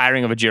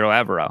hiring of Ejiro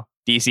Evero,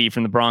 DC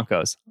from the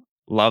Broncos.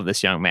 Love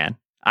this young man.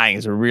 I think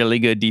he's a really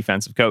good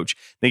defensive coach.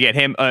 They get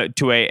him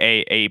to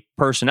a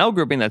personnel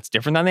grouping that's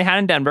different than they had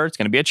in Denver. It's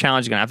going to be a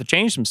challenge. You're going to have to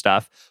change some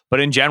stuff. But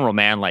in general,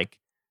 man, like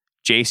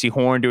J.C.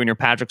 Horn doing your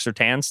Patrick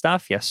Surtain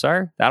stuff. Yes,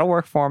 sir. That'll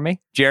work for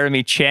me.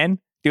 Jeremy Chin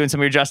doing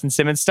some of your Justin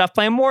Simmons stuff,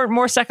 playing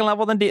more second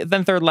level than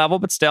third level,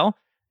 but still.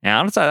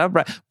 Yeah,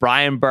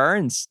 Brian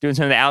Burns doing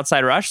some of the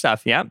outside rush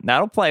stuff. Yeah,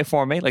 that'll play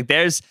for me. Like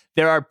there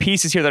are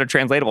pieces here that are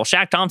translatable.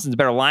 Shaq Thompson's a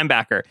better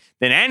linebacker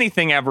than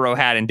anything Evero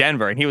had in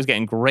Denver, and he was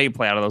getting great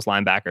play out of those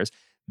linebackers.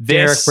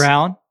 Derek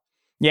Brown.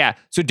 Yeah,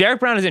 so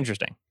Derek Brown is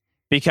interesting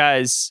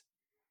because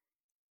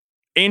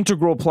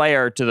integral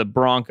player to the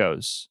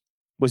Broncos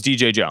was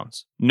DJ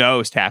Jones.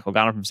 Nose tackle,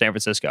 got him from San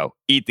Francisco.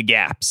 Eat the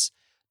gaps.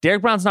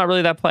 Derek Brown's not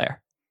really that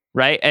player,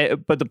 right?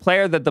 But the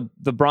player that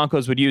the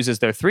Broncos would use as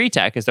their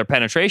 3-tech, as their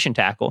penetration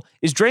tackle,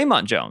 is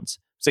Draymond Jones.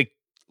 It's like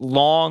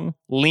long,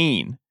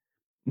 lean.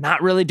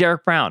 Not really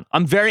Derek Brown.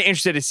 I'm very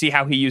interested to see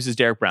how he uses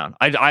Derek Brown.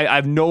 I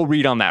have no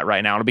read on that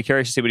right now. I'll be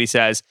curious to see what he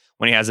says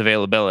when he has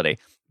availability.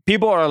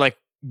 People are like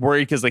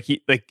worried because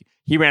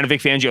he ran a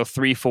Vic Fangio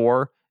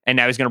 3-4, and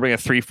now he's going to bring a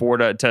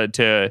 3-4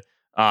 to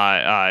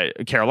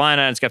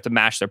Carolina, and it's going to have to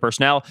match their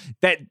personnel.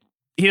 That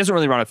he doesn't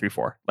really run a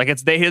 3-4. Like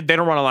they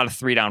don't run a lot of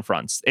 3-down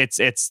fronts.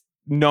 It's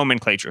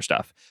nomenclature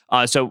stuff.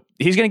 So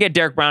he's going to get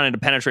Derek Brown into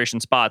penetration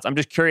spots. I'm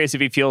just curious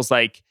if he feels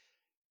like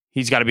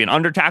he's got to be an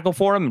under tackle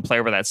for him and play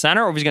over that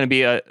center, or if he's going to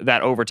be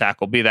that over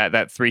tackle, be that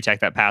 3-tech,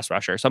 that pass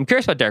rusher. So I'm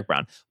curious about Derek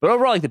Brown. But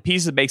overall, like the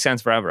pieces that make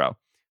sense for Evero.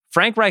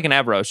 Frank Reich and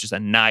Evero is just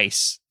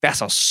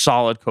that's a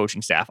solid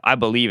coaching staff. I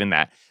believe in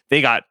that. They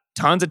got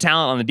tons of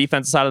talent on the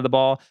defensive side of the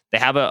ball. They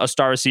have a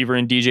star receiver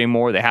in DJ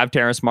Moore. They have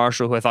Terrace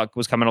Marshall, who I thought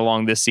was coming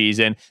along this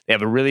season. They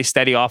have a really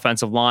steady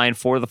offensive line.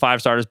 4 of the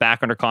 5 starters back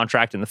under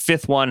contract, and the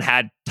 5th one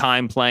had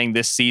time playing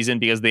this season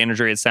because of the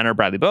injury at center,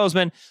 Bradley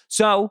Bozeman.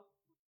 So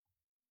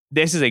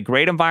this is a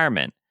great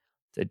environment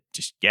to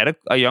just get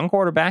a young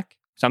quarterback,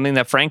 something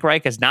that Frank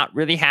Reich has not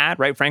really had,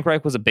 right? Frank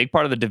Reich was a big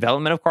part of the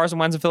development of Carson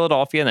Wentz in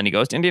Philadelphia, and then he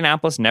goes to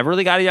Indianapolis, never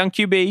really got a young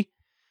QB.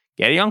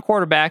 Get a young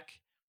quarterback,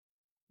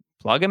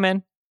 plug him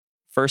in.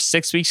 First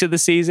 6 weeks of the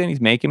season, he's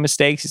making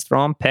mistakes, he's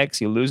throwing picks,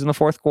 you lose in the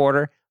 4th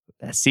quarter.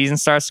 That season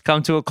starts to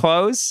come to a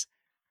close.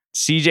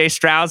 CJ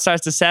Stroud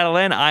starts to settle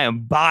in. I am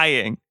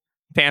buying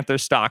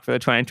Panthers stock for the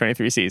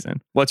 2023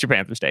 season. What's your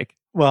Panthers take?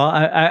 Well,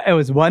 I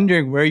was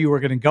wondering where you were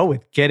going to go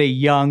with get a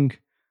young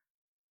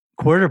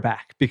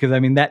quarterback, because I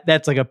mean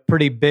that's like a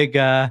pretty big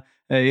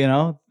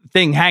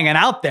thing hanging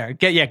out there.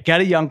 Get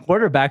a young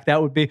quarterback.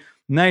 That would be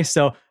nice.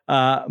 So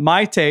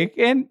my take,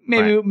 and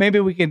maybe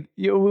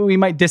we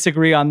might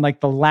disagree on like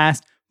the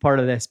last part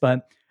of this,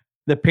 but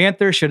the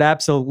Panthers should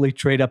absolutely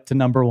trade up to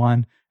number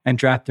 1 and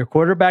draft their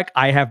quarterback.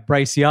 I have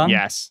Bryce Young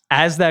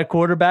as that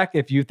quarterback.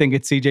 If you think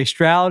it's CJ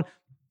Stroud,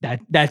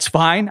 that's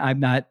fine. I'm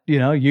not,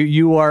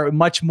 you are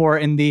much more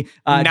in the...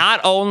 Not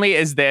only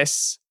is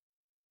this,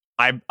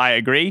 I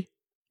agree.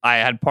 I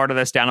had part of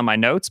this down on my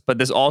notes, but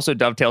this also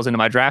dovetails into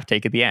my draft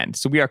take at the end.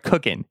 So we are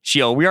cooking.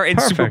 Sheil, we are in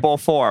Super Bowl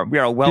form. We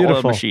are a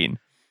well-oiled machine.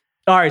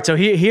 All right. So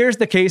here's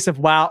the case of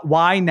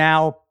why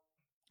now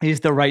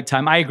is the right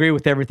time. I agree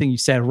with everything you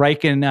said.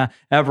 Reich and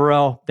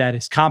Evero, that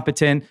is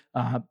competent.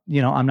 I'm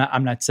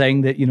not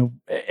saying that,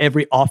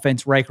 every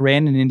offense Reich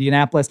ran in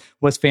Indianapolis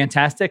was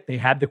fantastic. They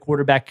had the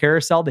quarterback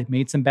carousel. They've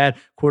made some bad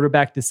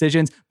quarterback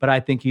decisions, but I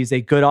think he's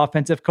a good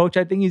offensive coach.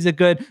 I think he's a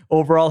good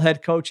overall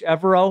head coach.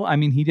 Evero, I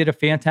mean, he did a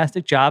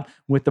fantastic job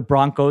with the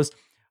Broncos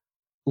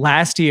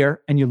last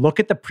year. And you look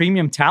at the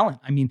premium talent.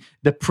 I mean,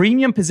 the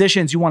premium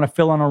positions you want to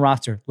fill on a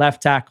roster: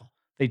 left tackle,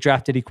 they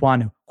drafted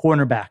Iquanu;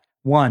 cornerback,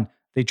 1.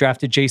 They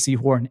drafted J.C.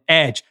 Horn.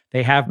 Edge,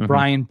 they have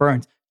Brian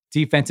Burns.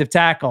 Defensive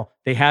tackle,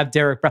 they have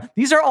Derek Brown.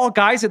 These are all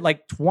guys at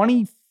like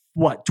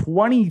 24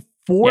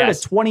 to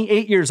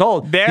 28 years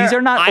old. These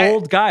are not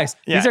old guys.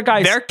 Yeah. These are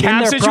guys. Their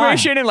cap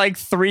situation in like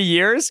 3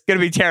 years going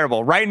to be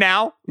terrible. Right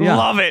now,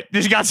 love it.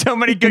 There's got so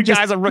many good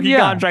guys on rookie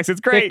contracts.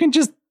 It's great.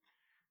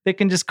 They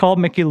can just call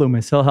Mickey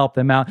Loomis. He'll help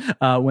them out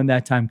when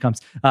that time comes.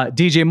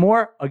 DJ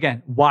Moore,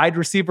 again, wide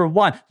receiver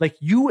 1. Like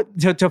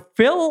to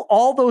fill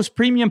all those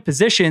premium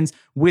positions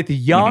with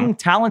young,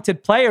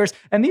 talented players.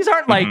 And these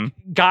aren't like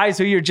guys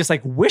who you're just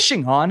like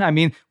wishing on. I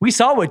mean, we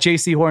saw what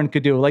J.C. Horn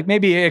could do. Like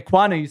maybe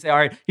Iquanu, you say, all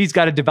right, he's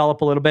got to develop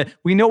a little bit.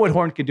 We know what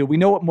Horn can do. We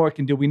know what Moore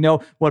can do. We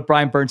know what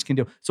Brian Burns can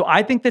do. So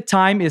I think the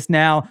time is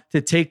now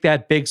to take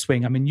that big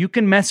swing. I mean, you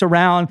can mess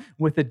around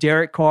with a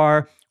Derek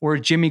Carr or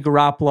Jimmy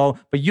Garoppolo,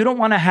 but you don't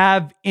want to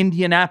have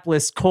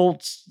Indianapolis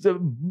Colts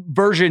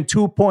version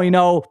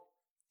 2.0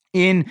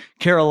 in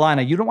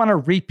Carolina. You don't want to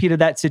repeat of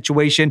that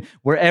situation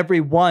where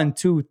every 1,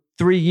 2,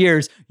 3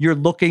 years you're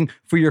looking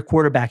for your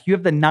quarterback. You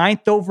have the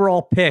 9th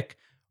overall pick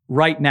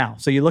right now.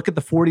 So you look at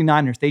the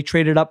 49ers. They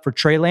traded up for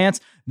Trey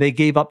Lance. They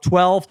gave up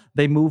 12.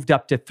 They moved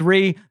up to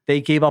 3. They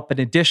gave up an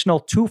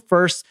additional 2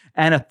 firsts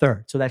and a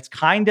 3rd. So that's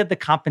kind of the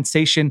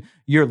compensation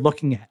you're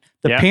looking at.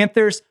 The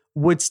Panthers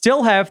would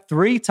still have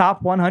 3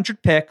 top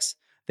 100 picks.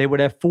 They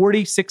would have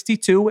 40,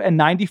 62, and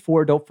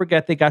 94. Don't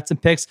forget, they got some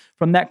picks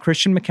from that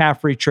Christian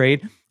McCaffrey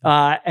trade.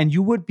 And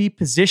you would be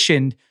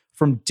positioned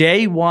from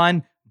day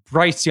one.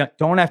 Bryce Young,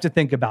 don't have to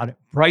think about it.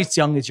 Bryce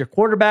Young is your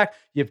quarterback.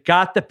 You've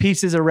got the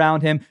pieces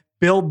around him.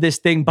 Build this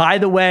thing. By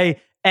the way,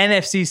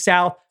 NFC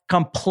South,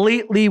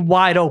 completely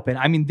wide open.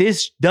 I mean,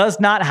 this does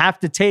not have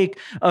to take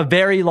a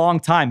very long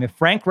time. If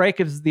Frank Reich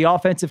is the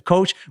offensive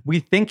coach we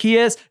think he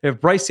is, if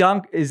Bryce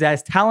Young is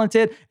as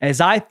talented as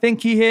I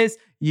think he is,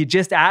 you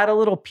just add a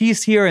little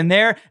piece here and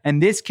there,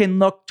 and this can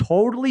look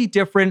totally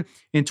different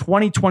in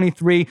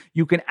 2023.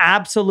 You can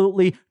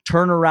absolutely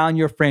turn around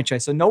your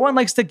franchise. So no one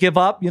likes to give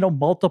up,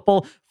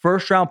 multiple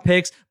first-round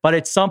picks, but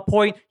at some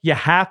point, you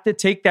have to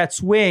take that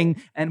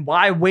swing. And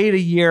why wait a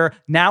year?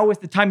 Now is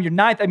the time. You're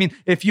 9th. I mean,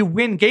 if you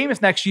win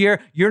games next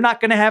year, you're not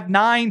going to have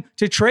 9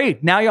 to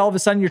trade. Now, all of a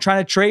sudden, you're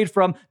trying to trade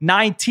from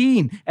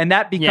 19, and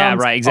that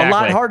becomes a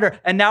lot harder.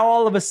 And now,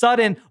 all of a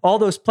sudden, all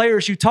those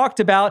players you talked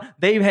about,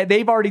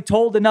 they've already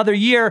told another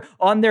year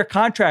on their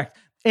contract.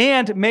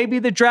 And maybe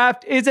the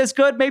draft is as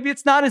good. Maybe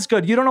it's not as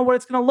good. You don't know what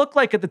it's going to look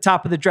like at the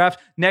top of the draft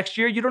next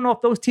year. You don't know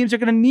if those teams are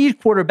going to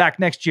need quarterback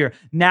next year.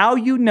 Now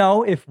you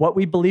know, if what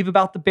we believe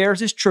about the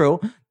Bears is true,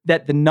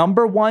 that the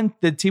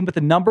team with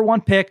the number 1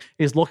 pick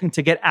is looking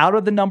to get out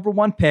of the number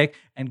 1 pick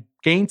and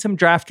gain some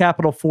draft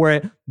capital for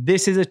it.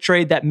 This is a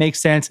trade that makes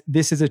sense.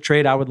 This is a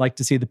trade I would like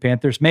to see the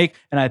Panthers make.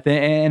 And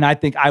I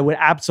think I would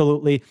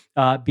absolutely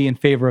be in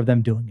favor of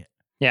them doing it.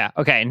 Yeah.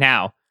 Okay.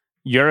 Now,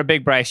 you're a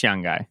big Bryce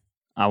Young guy.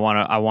 I want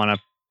to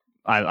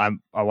I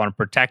want to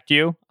protect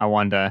you.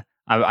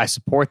 I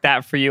support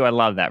that for you. I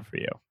love that for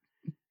you.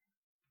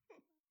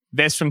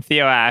 This from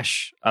Theo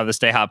Ash of the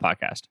Stay Hot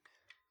podcast.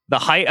 The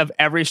height of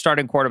every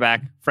starting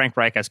quarterback Frank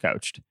Reich has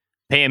coached.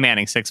 Peyton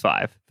Manning,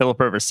 6'5". Phillip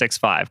Rivers,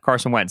 6'5".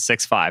 Carson Wentz,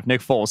 6'5".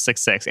 Nick Foles,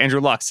 6'6". Andrew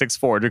Luck,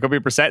 6'4". Jacoby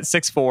Brissett,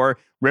 6'4".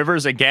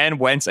 Rivers again.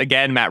 Wentz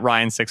again. Matt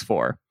Ryan,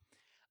 6'4".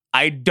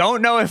 I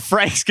don't know if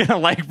Frank's going to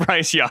like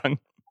Bryce Young.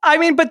 I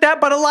mean, but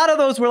a lot of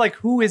those were like,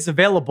 who is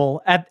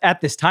available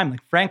at this time?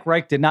 Like Frank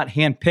Reich did not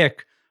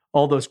handpick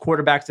all those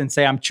quarterbacks and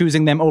say, I'm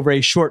choosing them over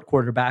a short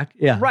quarterback.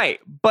 Yeah. Right.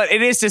 But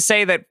it is to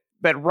say that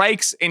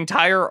Reich's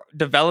entire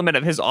development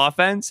of his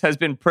offense has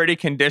been pretty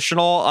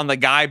conditional on the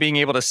guy being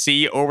able to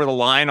see over the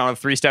line on a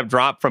 3-step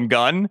drop from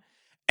gun.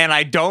 And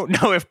I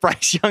don't know if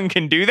Bryce Young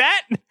can do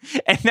that.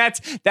 And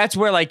that's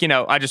where, like,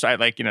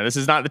 this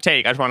is not the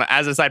take. I just want to,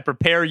 as I said,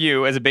 prepare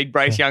you as a big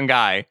Bryce Young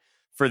guy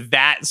for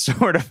that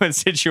sort of a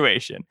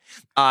situation.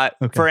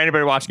 For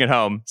anybody watching at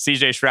home,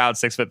 CJ Stroud,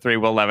 6'3",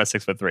 Will Levis,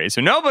 6'3".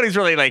 So nobody's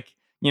really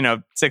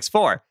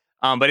 6'4".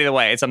 But either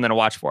way, it's something to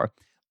watch for.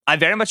 I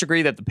very much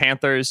agree that the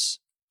Panthers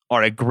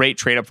are a great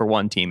trade up for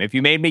one team. If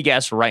you made me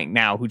guess right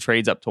now who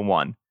trades up to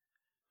one,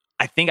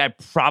 I think I'd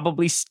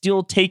probably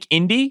still take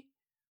Indy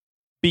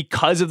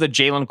because of the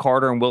Jalen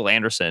Carter and Will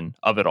Anderson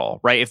of it all,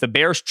 right? If the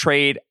Bears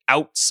trade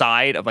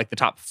outside of the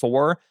top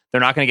 4,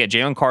 they're not going to get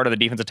Jalen Carter, the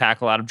defensive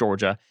tackle out of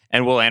Georgia,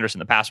 and Will Anderson,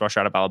 the pass rusher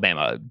out of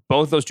Alabama.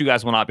 Both those two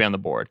guys will not be on the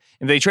board.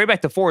 If they trade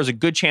back to 4, there's a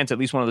good chance at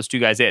least one of those two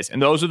guys is.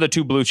 And those are the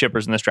two blue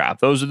chippers in this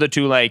draft. Those are the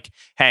two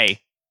hey,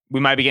 we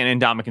might be getting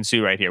Ndamukong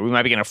Suh right here. We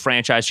might be getting a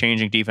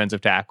franchise-changing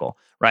defensive tackle,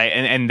 right?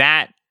 And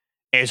that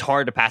is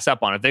hard to pass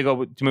up on. If they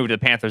go to move to the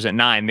Panthers at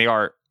 9, they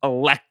are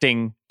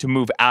electing to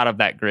move out of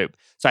that group.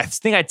 So I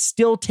think I'd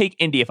still take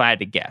Indy if I had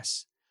to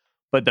guess.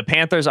 But the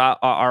Panthers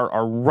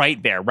are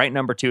right there. Right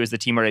number 2 is the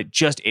team where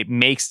it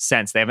makes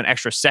sense. They have an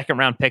extra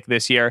 2nd-round pick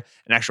this year,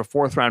 an extra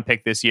 4th-round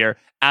pick this year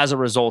as a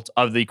result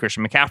of the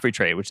Christian McCaffrey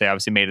trade, which they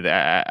obviously made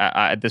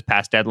at this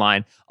past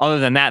deadline. Other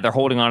than that, they're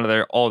holding on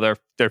to all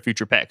their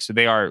future picks. So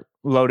they are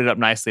loaded up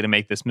nicely to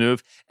make this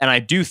move. And I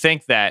do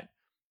think that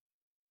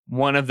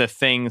one of the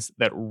things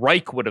that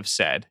Reich would have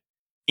said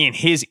in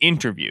his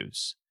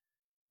interviews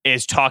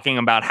is talking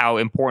about how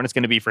important it's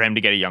going to be for him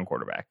to get a young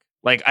quarterback.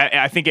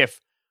 I think if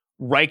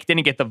Reich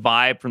didn't get the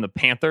vibe from the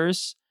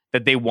Panthers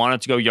that they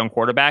wanted to go young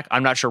quarterback,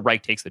 I'm not sure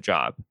Reich takes the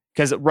job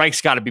because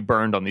Reich's got to be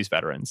burned on these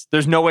veterans.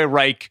 There's no way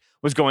Reich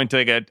was going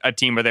to a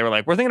team where they were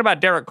we're thinking about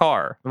Derek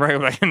Carr. Right?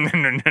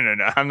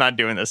 No, I'm not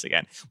doing this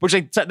again. Which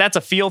that's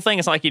a feel thing.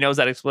 It's not like he knows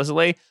that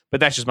explicitly, but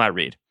that's just my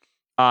read.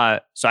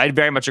 So I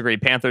very much agree.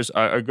 Panthers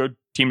are a good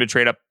team to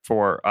trade up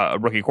for a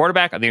rookie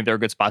quarterback. I think they're a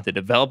good spot to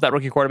develop that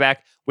rookie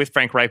quarterback with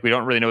Frank Reich. We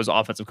don't really know his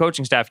offensive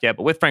coaching staff yet,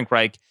 but with Frank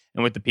Reich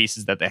and with the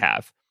pieces that they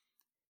have.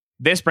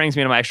 This brings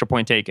me to my extra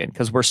point taken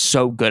because we're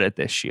so good at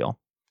this, Sheil.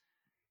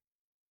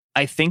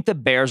 I think the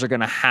Bears are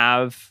going to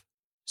have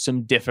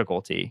some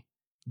difficulty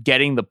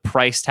getting the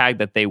price tag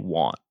that they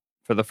want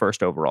for the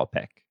first overall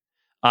pick.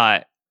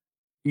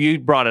 You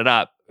brought it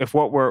up. If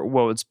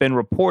what's been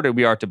reported,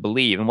 we are to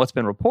believe, and what's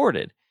been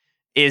reported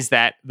is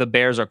that the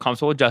Bears are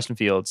comfortable with Justin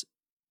Fields.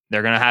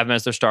 They're going to have him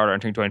as their starter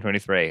entering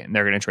 2023, and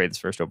they're going to trade this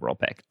first overall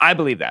pick. I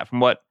believe that from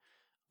what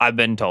I've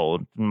been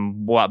told,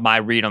 from what my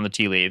read on the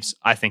tea leaves.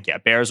 I think,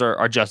 Bears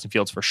are Justin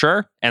Fields for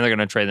sure, and they're going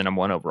to trade the number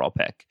 1 overall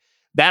pick.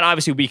 That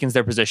obviously weakens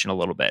their position a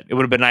little bit. It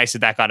would have been nice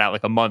if that got out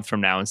a month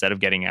from now instead of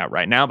getting out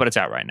right now, but it's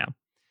out right now.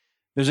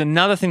 There's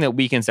another thing that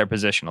weakens their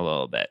position a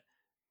little bit.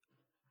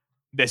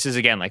 This is,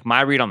 again,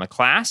 my read on the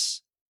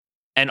class,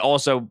 and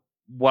also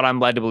what I'm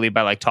led to believe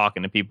by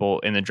talking to people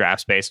in the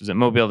draft space. Was at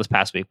Mobile this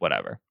past week,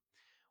 whatever.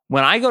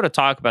 When I go to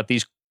talk about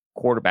these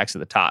quarterbacks at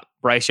the top,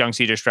 Bryce Young,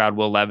 CJ Stroud,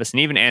 Will Levis, and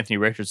even Anthony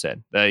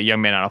Richardson, the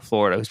young man out of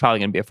Florida, who's probably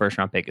going to be a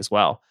 1st-round pick as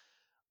well,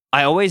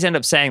 I always end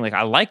up saying,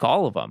 I like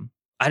all of them.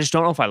 I just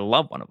don't know if I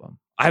love one of them.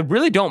 I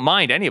really don't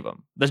mind any of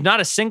them. There's not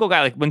a single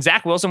guy, when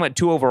Zach Wilson went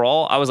 2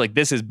 overall, I was like,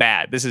 this is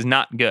bad. This is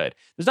not good.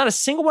 There's not a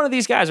single one of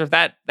these guys, or if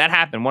that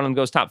happened, one of them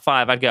goes top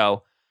 5, I'd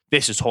go,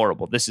 this is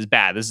horrible. This is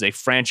bad. This is a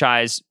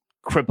franchise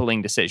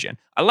crippling decision.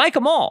 I like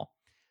them all.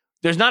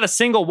 There's not a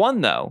single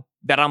one, though,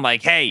 that I'm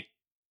like, hey,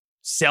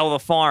 sell the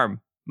farm,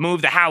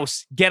 move the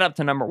house, get up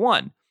to number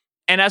 1.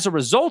 And as a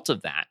result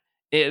of that,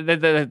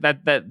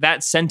 that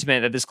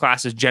sentiment that this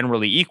class is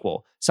generally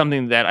equal,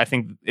 something that I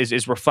think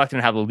is reflected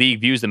in how the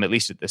league views them, at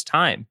least at this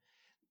time,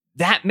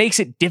 that makes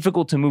it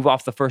difficult to move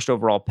off the first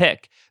overall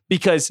pick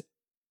because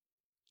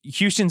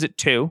Houston's at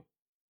 2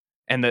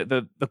 and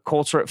the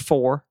Colts are at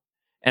 4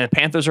 and the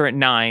Panthers are at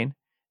 9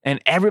 and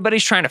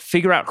everybody's trying to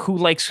figure out who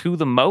likes who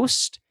the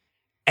most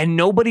and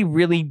nobody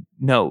really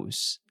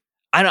knows.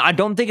 I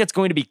don't think it's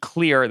going to be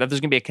clear that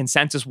there's going to be a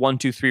consensus 1,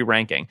 2, 3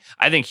 ranking.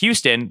 I think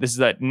Houston, this is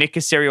a Nick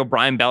Caserio,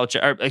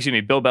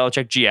 Bill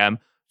Belichick GM,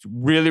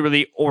 really,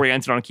 really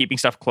oriented on keeping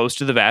stuff close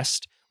to the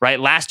vest, right?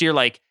 Last year,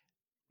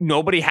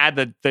 nobody had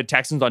the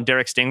Texans on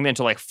Derek Stingley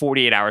until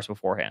 48 hours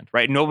beforehand,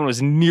 right? No one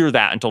was near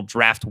that until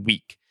draft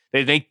week.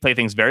 They play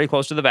things very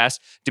close to the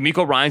vest.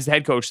 DeMeco Ryans the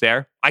head coach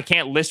there. I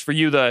can't list for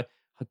you the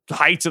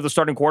heights of the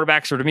starting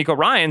quarterbacks for DeMeco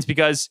Ryans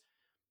because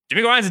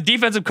Jimmy Ryan's a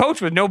defensive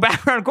coach with no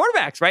background in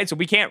quarterbacks, right? So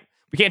we can't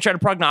try to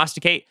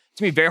prognosticate. It's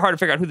gonna be very hard to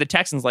figure out who the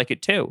Texans like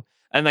it too.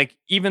 And like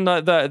even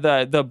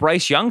the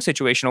Bryce Young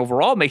situation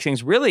overall makes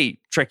things really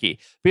tricky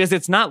because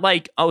it's not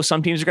like, oh,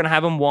 some teams are going to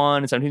have him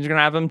 1 and some teams are going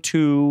to have him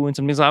 2 and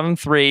some teams will have him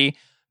 3.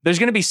 There's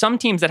going to be some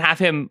teams that have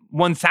him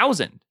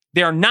 1,000.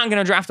 They are not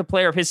going to draft a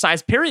player of his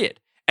size, period.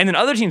 And then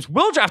other teams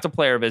will draft a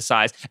player of his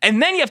size.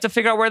 And then you have to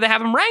figure out where they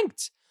have him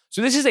ranked.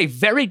 So this is a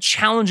very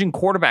challenging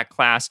quarterback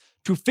class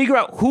to figure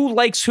out who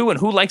likes who and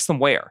who likes them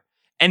where.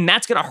 And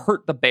that's going to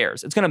hurt the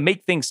Bears. It's going to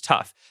make things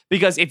tough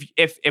because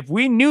if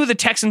we knew the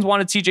Texans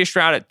wanted CJ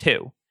Stroud at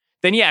 2,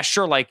 then yeah,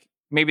 sure, like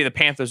maybe the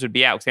Panthers would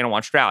be out because they don't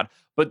want Stroud.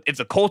 But if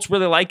the Colts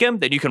really like him,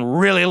 then you can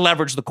really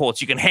leverage the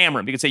Colts. You can hammer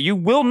him. You can say, you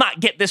will not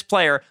get this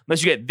player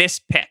unless you get this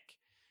pick.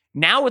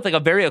 Now with like a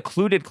very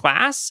occluded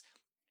class,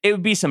 it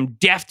would be some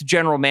deft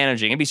general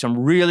managing. It'd be some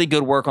really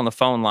good work on the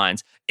phone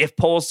lines. If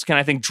Poles can,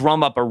 I think,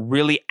 drum up a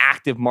really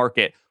active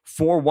market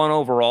for 1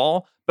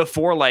 overall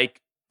before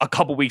like a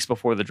couple weeks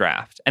before the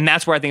draft. And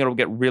that's where I think it'll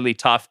get really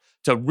tough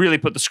to really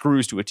put the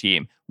screws to a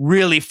team,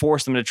 really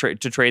force them to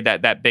trade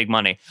that big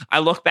money. I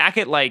look back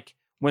at like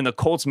when the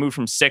Colts moved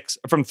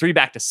from 3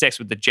 back to 6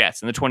 with the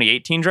Jets in the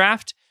 2018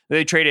 draft.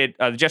 They traded,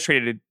 the Jets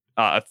traded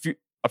a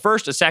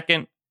first, a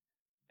second,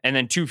 and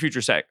then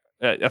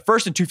a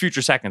first and 2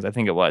 future seconds, I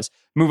think it was,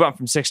 move up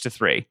from 6 to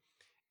 3.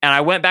 And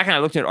I went back and I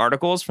looked at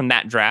articles from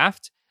that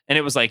draft, and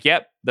it was like,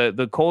 yep,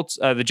 the Colts,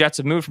 the Jets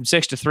have moved from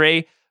 6 to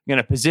 3, going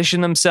to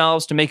position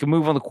themselves to make a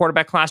move on the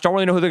quarterback class. Don't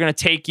really know who they're going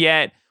to take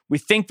yet. We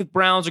think the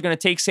Browns are going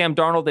to take Sam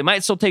Darnold. They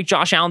might still take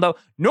Josh Allen, though.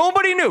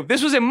 Nobody knew.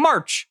 This was in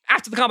March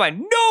after the combine.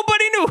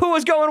 Nobody knew who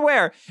was going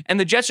where. And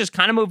the Jets just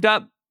kind of moved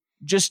up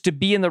just to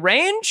be in the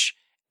range.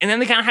 And then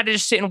they kind of had to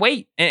just sit and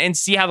wait and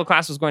see how the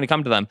class was going to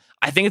come to them.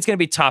 I think it's going to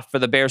be tough for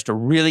the Bears to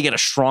really get a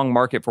strong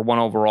market for 1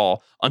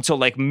 overall until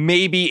like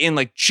maybe in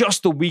like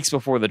just the weeks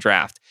before the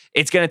draft.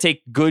 It's going to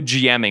take good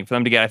GMing for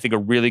them to get, I think, a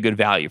really good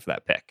value for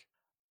that pick.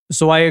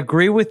 So I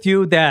agree with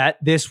you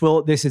that this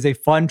is a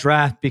fun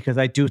draft because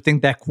I do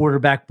think that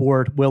quarterback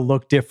board will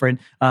look different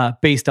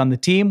based on the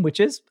team, which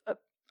is,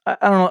 I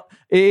don't know,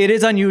 it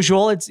is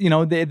unusual. It's,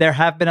 there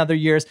have been other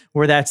years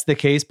where that's the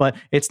case, but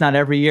it's not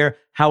every year.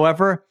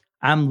 However,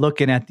 I'm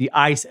looking at the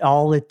ice.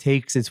 All it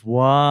takes is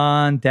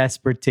one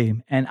desperate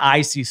team. And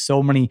I see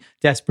so many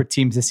desperate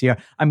teams this year.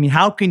 I mean,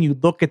 how can you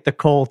look at the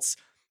Colts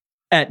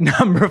at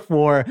number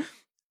 4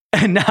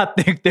 and not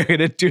think they're going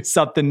to do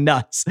something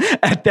nuts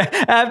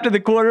after the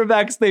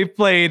quarterbacks they've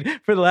played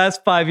for the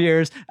last 5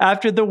 years,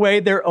 after the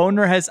way their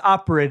owner has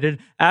operated,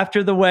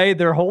 after the way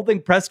they're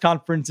holding press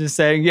conferences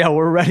saying, yeah,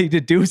 we're ready to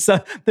do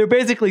something. They're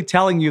basically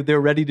telling you they're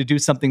ready to do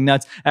something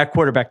nuts at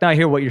quarterback. Now I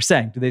hear what you're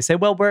saying. Do they say,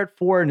 well, we're at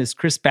 4 and is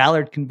Chris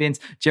Ballard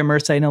convinced Jim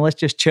Irsay, no, let's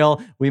just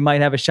chill. We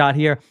might have a shot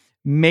here.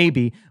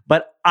 Maybe,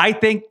 but I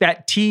think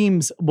that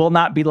teams will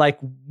not be like,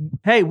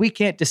 hey, we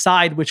can't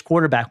decide which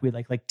quarterback we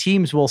like. Like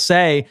teams will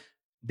say,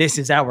 this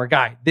is our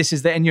guy.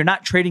 And you're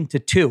not trading to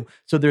 2.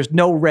 So there's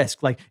no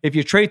risk. Like if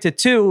you trade to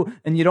 2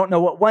 and you don't know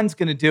what 1's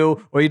going to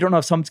do, or you don't know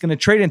if someone's going to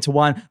trade into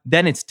 1,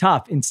 then it's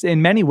tough.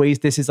 In many ways,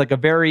 this is like a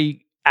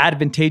very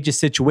advantageous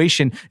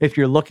situation if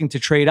you're looking to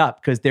trade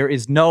up because there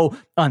is no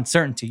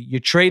uncertainty.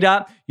 You trade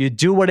up, you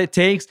do what it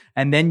takes,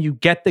 and then you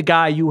get the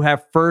guy you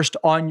have first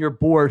on your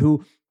board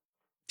who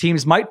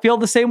teams might feel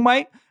the same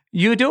way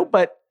you do,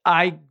 but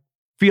I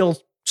feel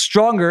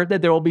stronger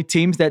that there will be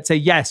teams that say,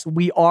 yes,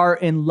 we are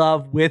in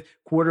love with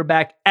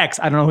quarterback X.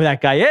 I don't know who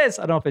that guy is.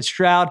 I don't know if it's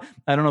Stroud.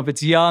 I don't know if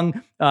it's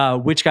Young,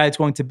 which guy it's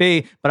going to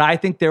be, but I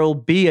think there will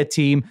be a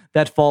team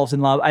that falls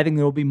in love. I think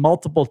there will be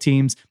multiple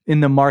teams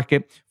in the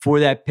market for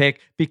that pick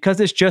because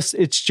it's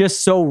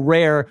just so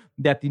rare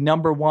that the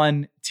number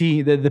 1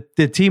 team,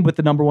 the team with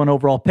the number 1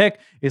 overall pick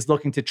is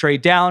looking to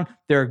trade down.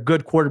 There are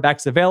good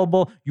quarterbacks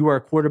available. You are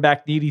a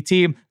quarterback needy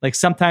team. Like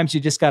sometimes you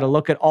just got to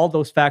look at all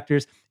those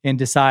factors and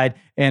decide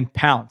and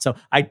pound. So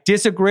I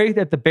disagree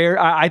that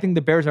I think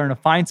the Bears are in a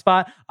fine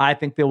spot. I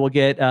think they will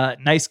get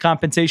nice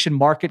compensation,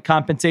 market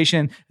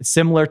compensation,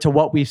 similar to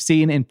what we've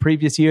seen in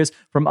previous years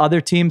from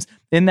other teams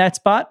in that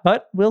spot.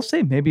 But we'll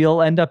see. Maybe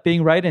you'll end up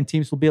being right and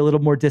teams will be a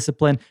little more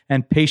disciplined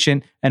and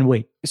patient and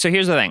wait. So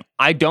here's the thing.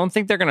 I don't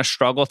think they're going to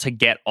struggle to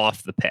get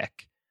off the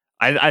pick.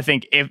 I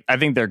think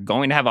they're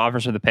going to have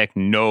offers for the pick,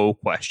 no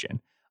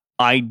question.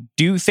 I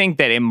do think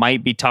that it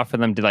might be tough for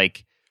them to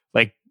like,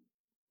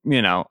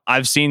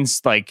 I've seen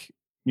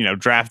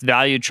draft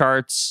value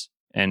charts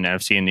and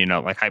I've seen,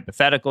 like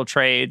hypothetical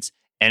trades.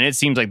 And it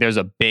seems like there's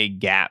a big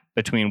gap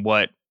between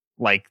what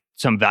like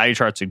some value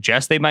charts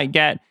suggest they might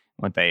get,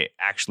 what they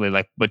actually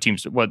like,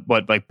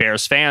 what like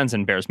Bears fans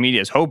and Bears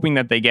media is hoping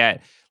that they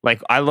get.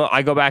 Like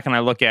I go back and I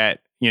look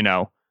at,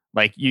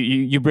 like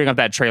you bring up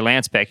that Trey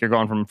Lance pick, you're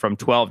going from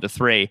 12 to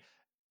 3.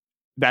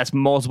 That's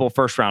multiple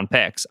first round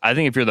picks. I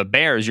think if you're the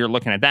Bears, you're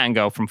looking at that and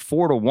go from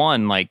 4 to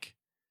 1, like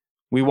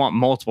we want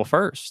multiple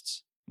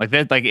firsts. Like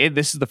that,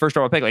 this is the first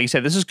overall pick. Like you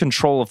said, this is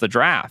control of the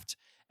draft.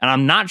 And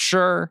I'm not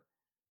sure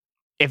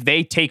if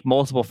they take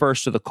multiple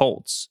firsts to the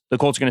Colts are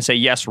going to say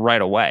yes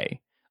right away.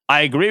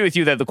 I agree with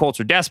you that the Colts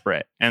are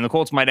desperate and the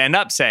Colts might end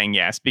up saying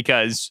yes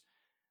because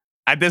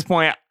At this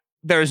point,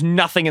 there's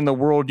nothing in the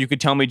world you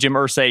could tell me Jim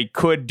Irsay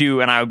could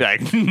do, and I would be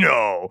like,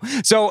 no.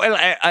 So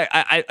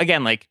I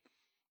again, like,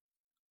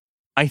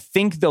 I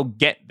think they'll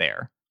get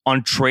there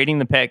on trading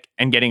the pick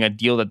and getting a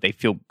deal that they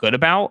feel good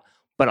about.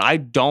 But I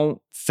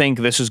don't think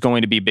this is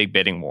going to be big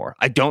bidding war.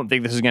 I don't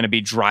think this is going to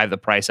be drive the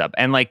price up.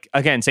 And like,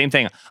 again, same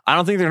thing. I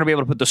don't think they're going to be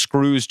able to put the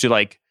screws to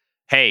like,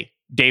 hey,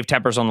 Dave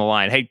Tepper's on the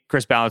line. Hey,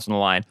 Chris Ballard's on the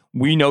line.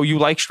 We know you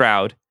like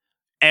Stroud.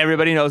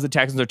 Everybody knows the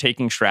Texans are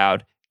taking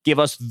Stroud. Give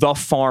us the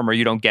farm or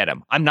you don't get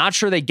him. I'm not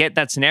sure they get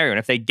that scenario. And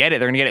if they get it,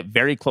 they're going to get it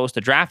very close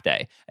to draft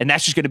day. And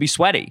that's just going to be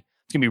sweaty.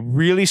 It's going to be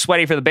really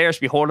sweaty for the Bears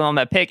to be holding on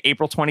that pick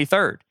April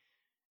 23rd.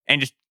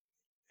 And just,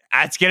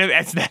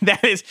 that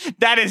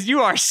is, you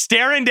are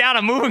staring down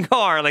a moving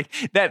car. Like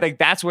that, like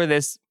that's where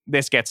this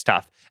gets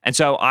tough. And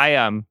so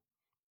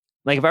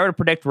like if I were to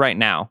predict right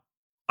now,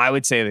 I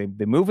would say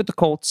they move with the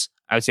Colts.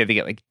 I would say they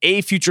get like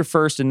a future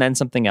first and then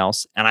something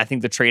else. And I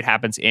think the trade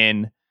happens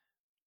in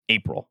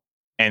April.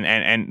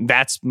 And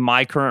that's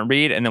my current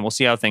read. And then we'll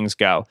see how things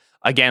go.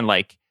 Again,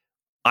 like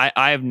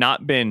I have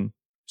not been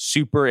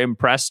super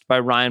impressed by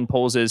Ryan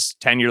Poles'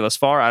 tenure thus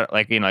far.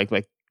 Like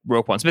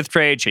Roquan Smith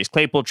trade, Chase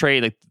Claypool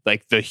trade,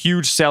 like the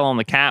huge sell on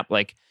the cap.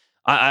 Like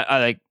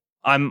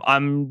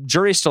I'm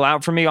jury's still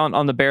out for me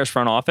on the Bears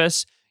front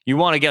office. You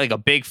want to get like a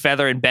big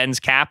feather in Ben's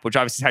cap, which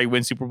obviously is how you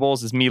win Super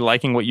Bowls, is me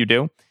liking what you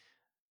do.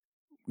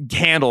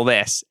 Handle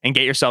this and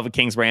get yourself a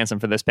king's ransom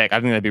for this pick. I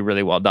think that'd be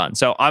really well done.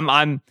 So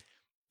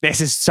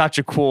this is such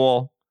a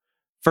cool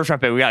first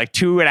round pick. We got like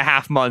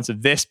 2.5 months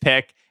of this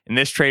pick in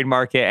this trade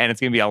market, and it's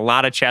going to be a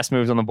lot of chess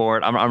moves on the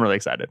board. I'm really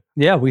excited.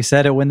 Yeah, we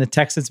said it when the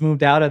Texans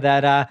moved out of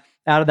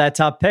that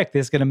top pick.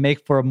 This is going to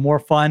make for a more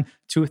fun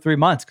 2-3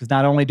 months, because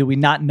not only do we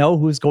not know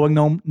who's going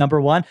number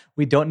one,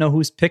 we don't know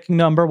who's picking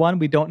number one.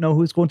 We don't know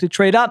who's going to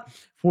trade up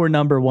for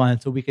number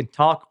one. So we can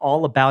talk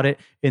all about it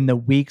in the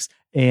weeks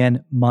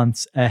and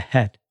months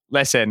ahead.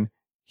 Listen,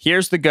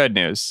 here's the good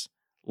news.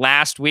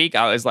 Last week,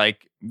 I was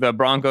like, the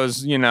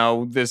Broncos,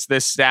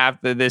 this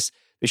staff, they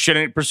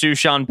shouldn't pursue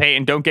Sean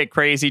Payton. Don't get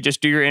crazy. Just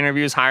do your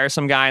interviews, hire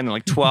some guy, and then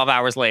like 12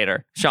 hours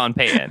later, Sean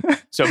Payton.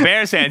 So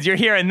Bears fans, you're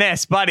hearing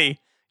this, buddy.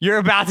 You're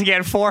about to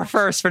get 4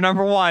 firsts for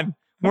number one.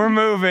 We're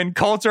moving.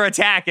 Colts are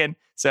attacking.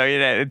 So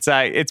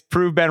it's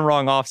proved Ben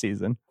wrong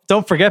offseason.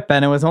 Don't forget,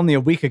 Ben, it was only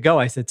a week ago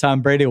I said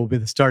Tom Brady will be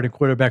the starting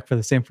quarterback for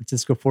the San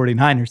Francisco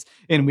 49ers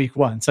in week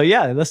 1. So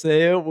yeah,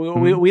 listen,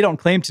 we don't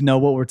claim to know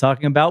what we're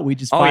talking about. We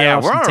just fire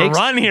off we're some on takes. A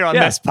run here on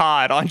this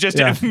pod on just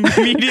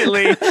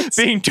immediately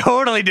being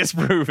totally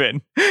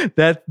disproven.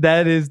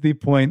 That is the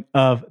point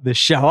of the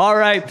show. All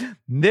right,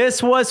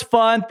 this was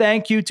fun.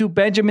 Thank you to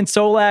Benjamin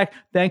Solak.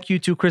 Thank you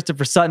to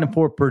Christopher Sutton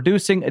for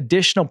producing.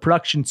 Additional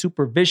production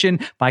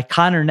supervision by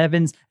Connor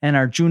Nevins and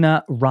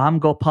Arjuna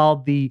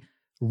Ramgopal. The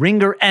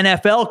Ringer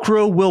NFL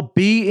crew will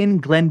be in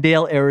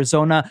Glendale,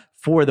 Arizona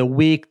for the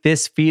week.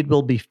 This feed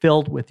will be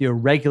filled with your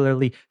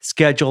regularly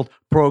scheduled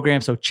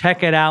program. So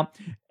check it out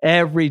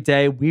every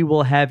day. We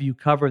will have you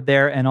covered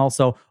there and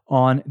also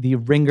on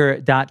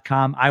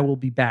theringer.com. I will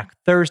be back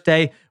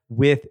Thursday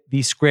with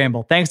the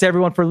Scramble. Thanks to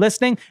everyone for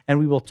listening, and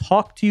we will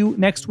talk to you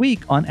next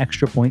week on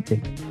Extra Point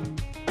Taken.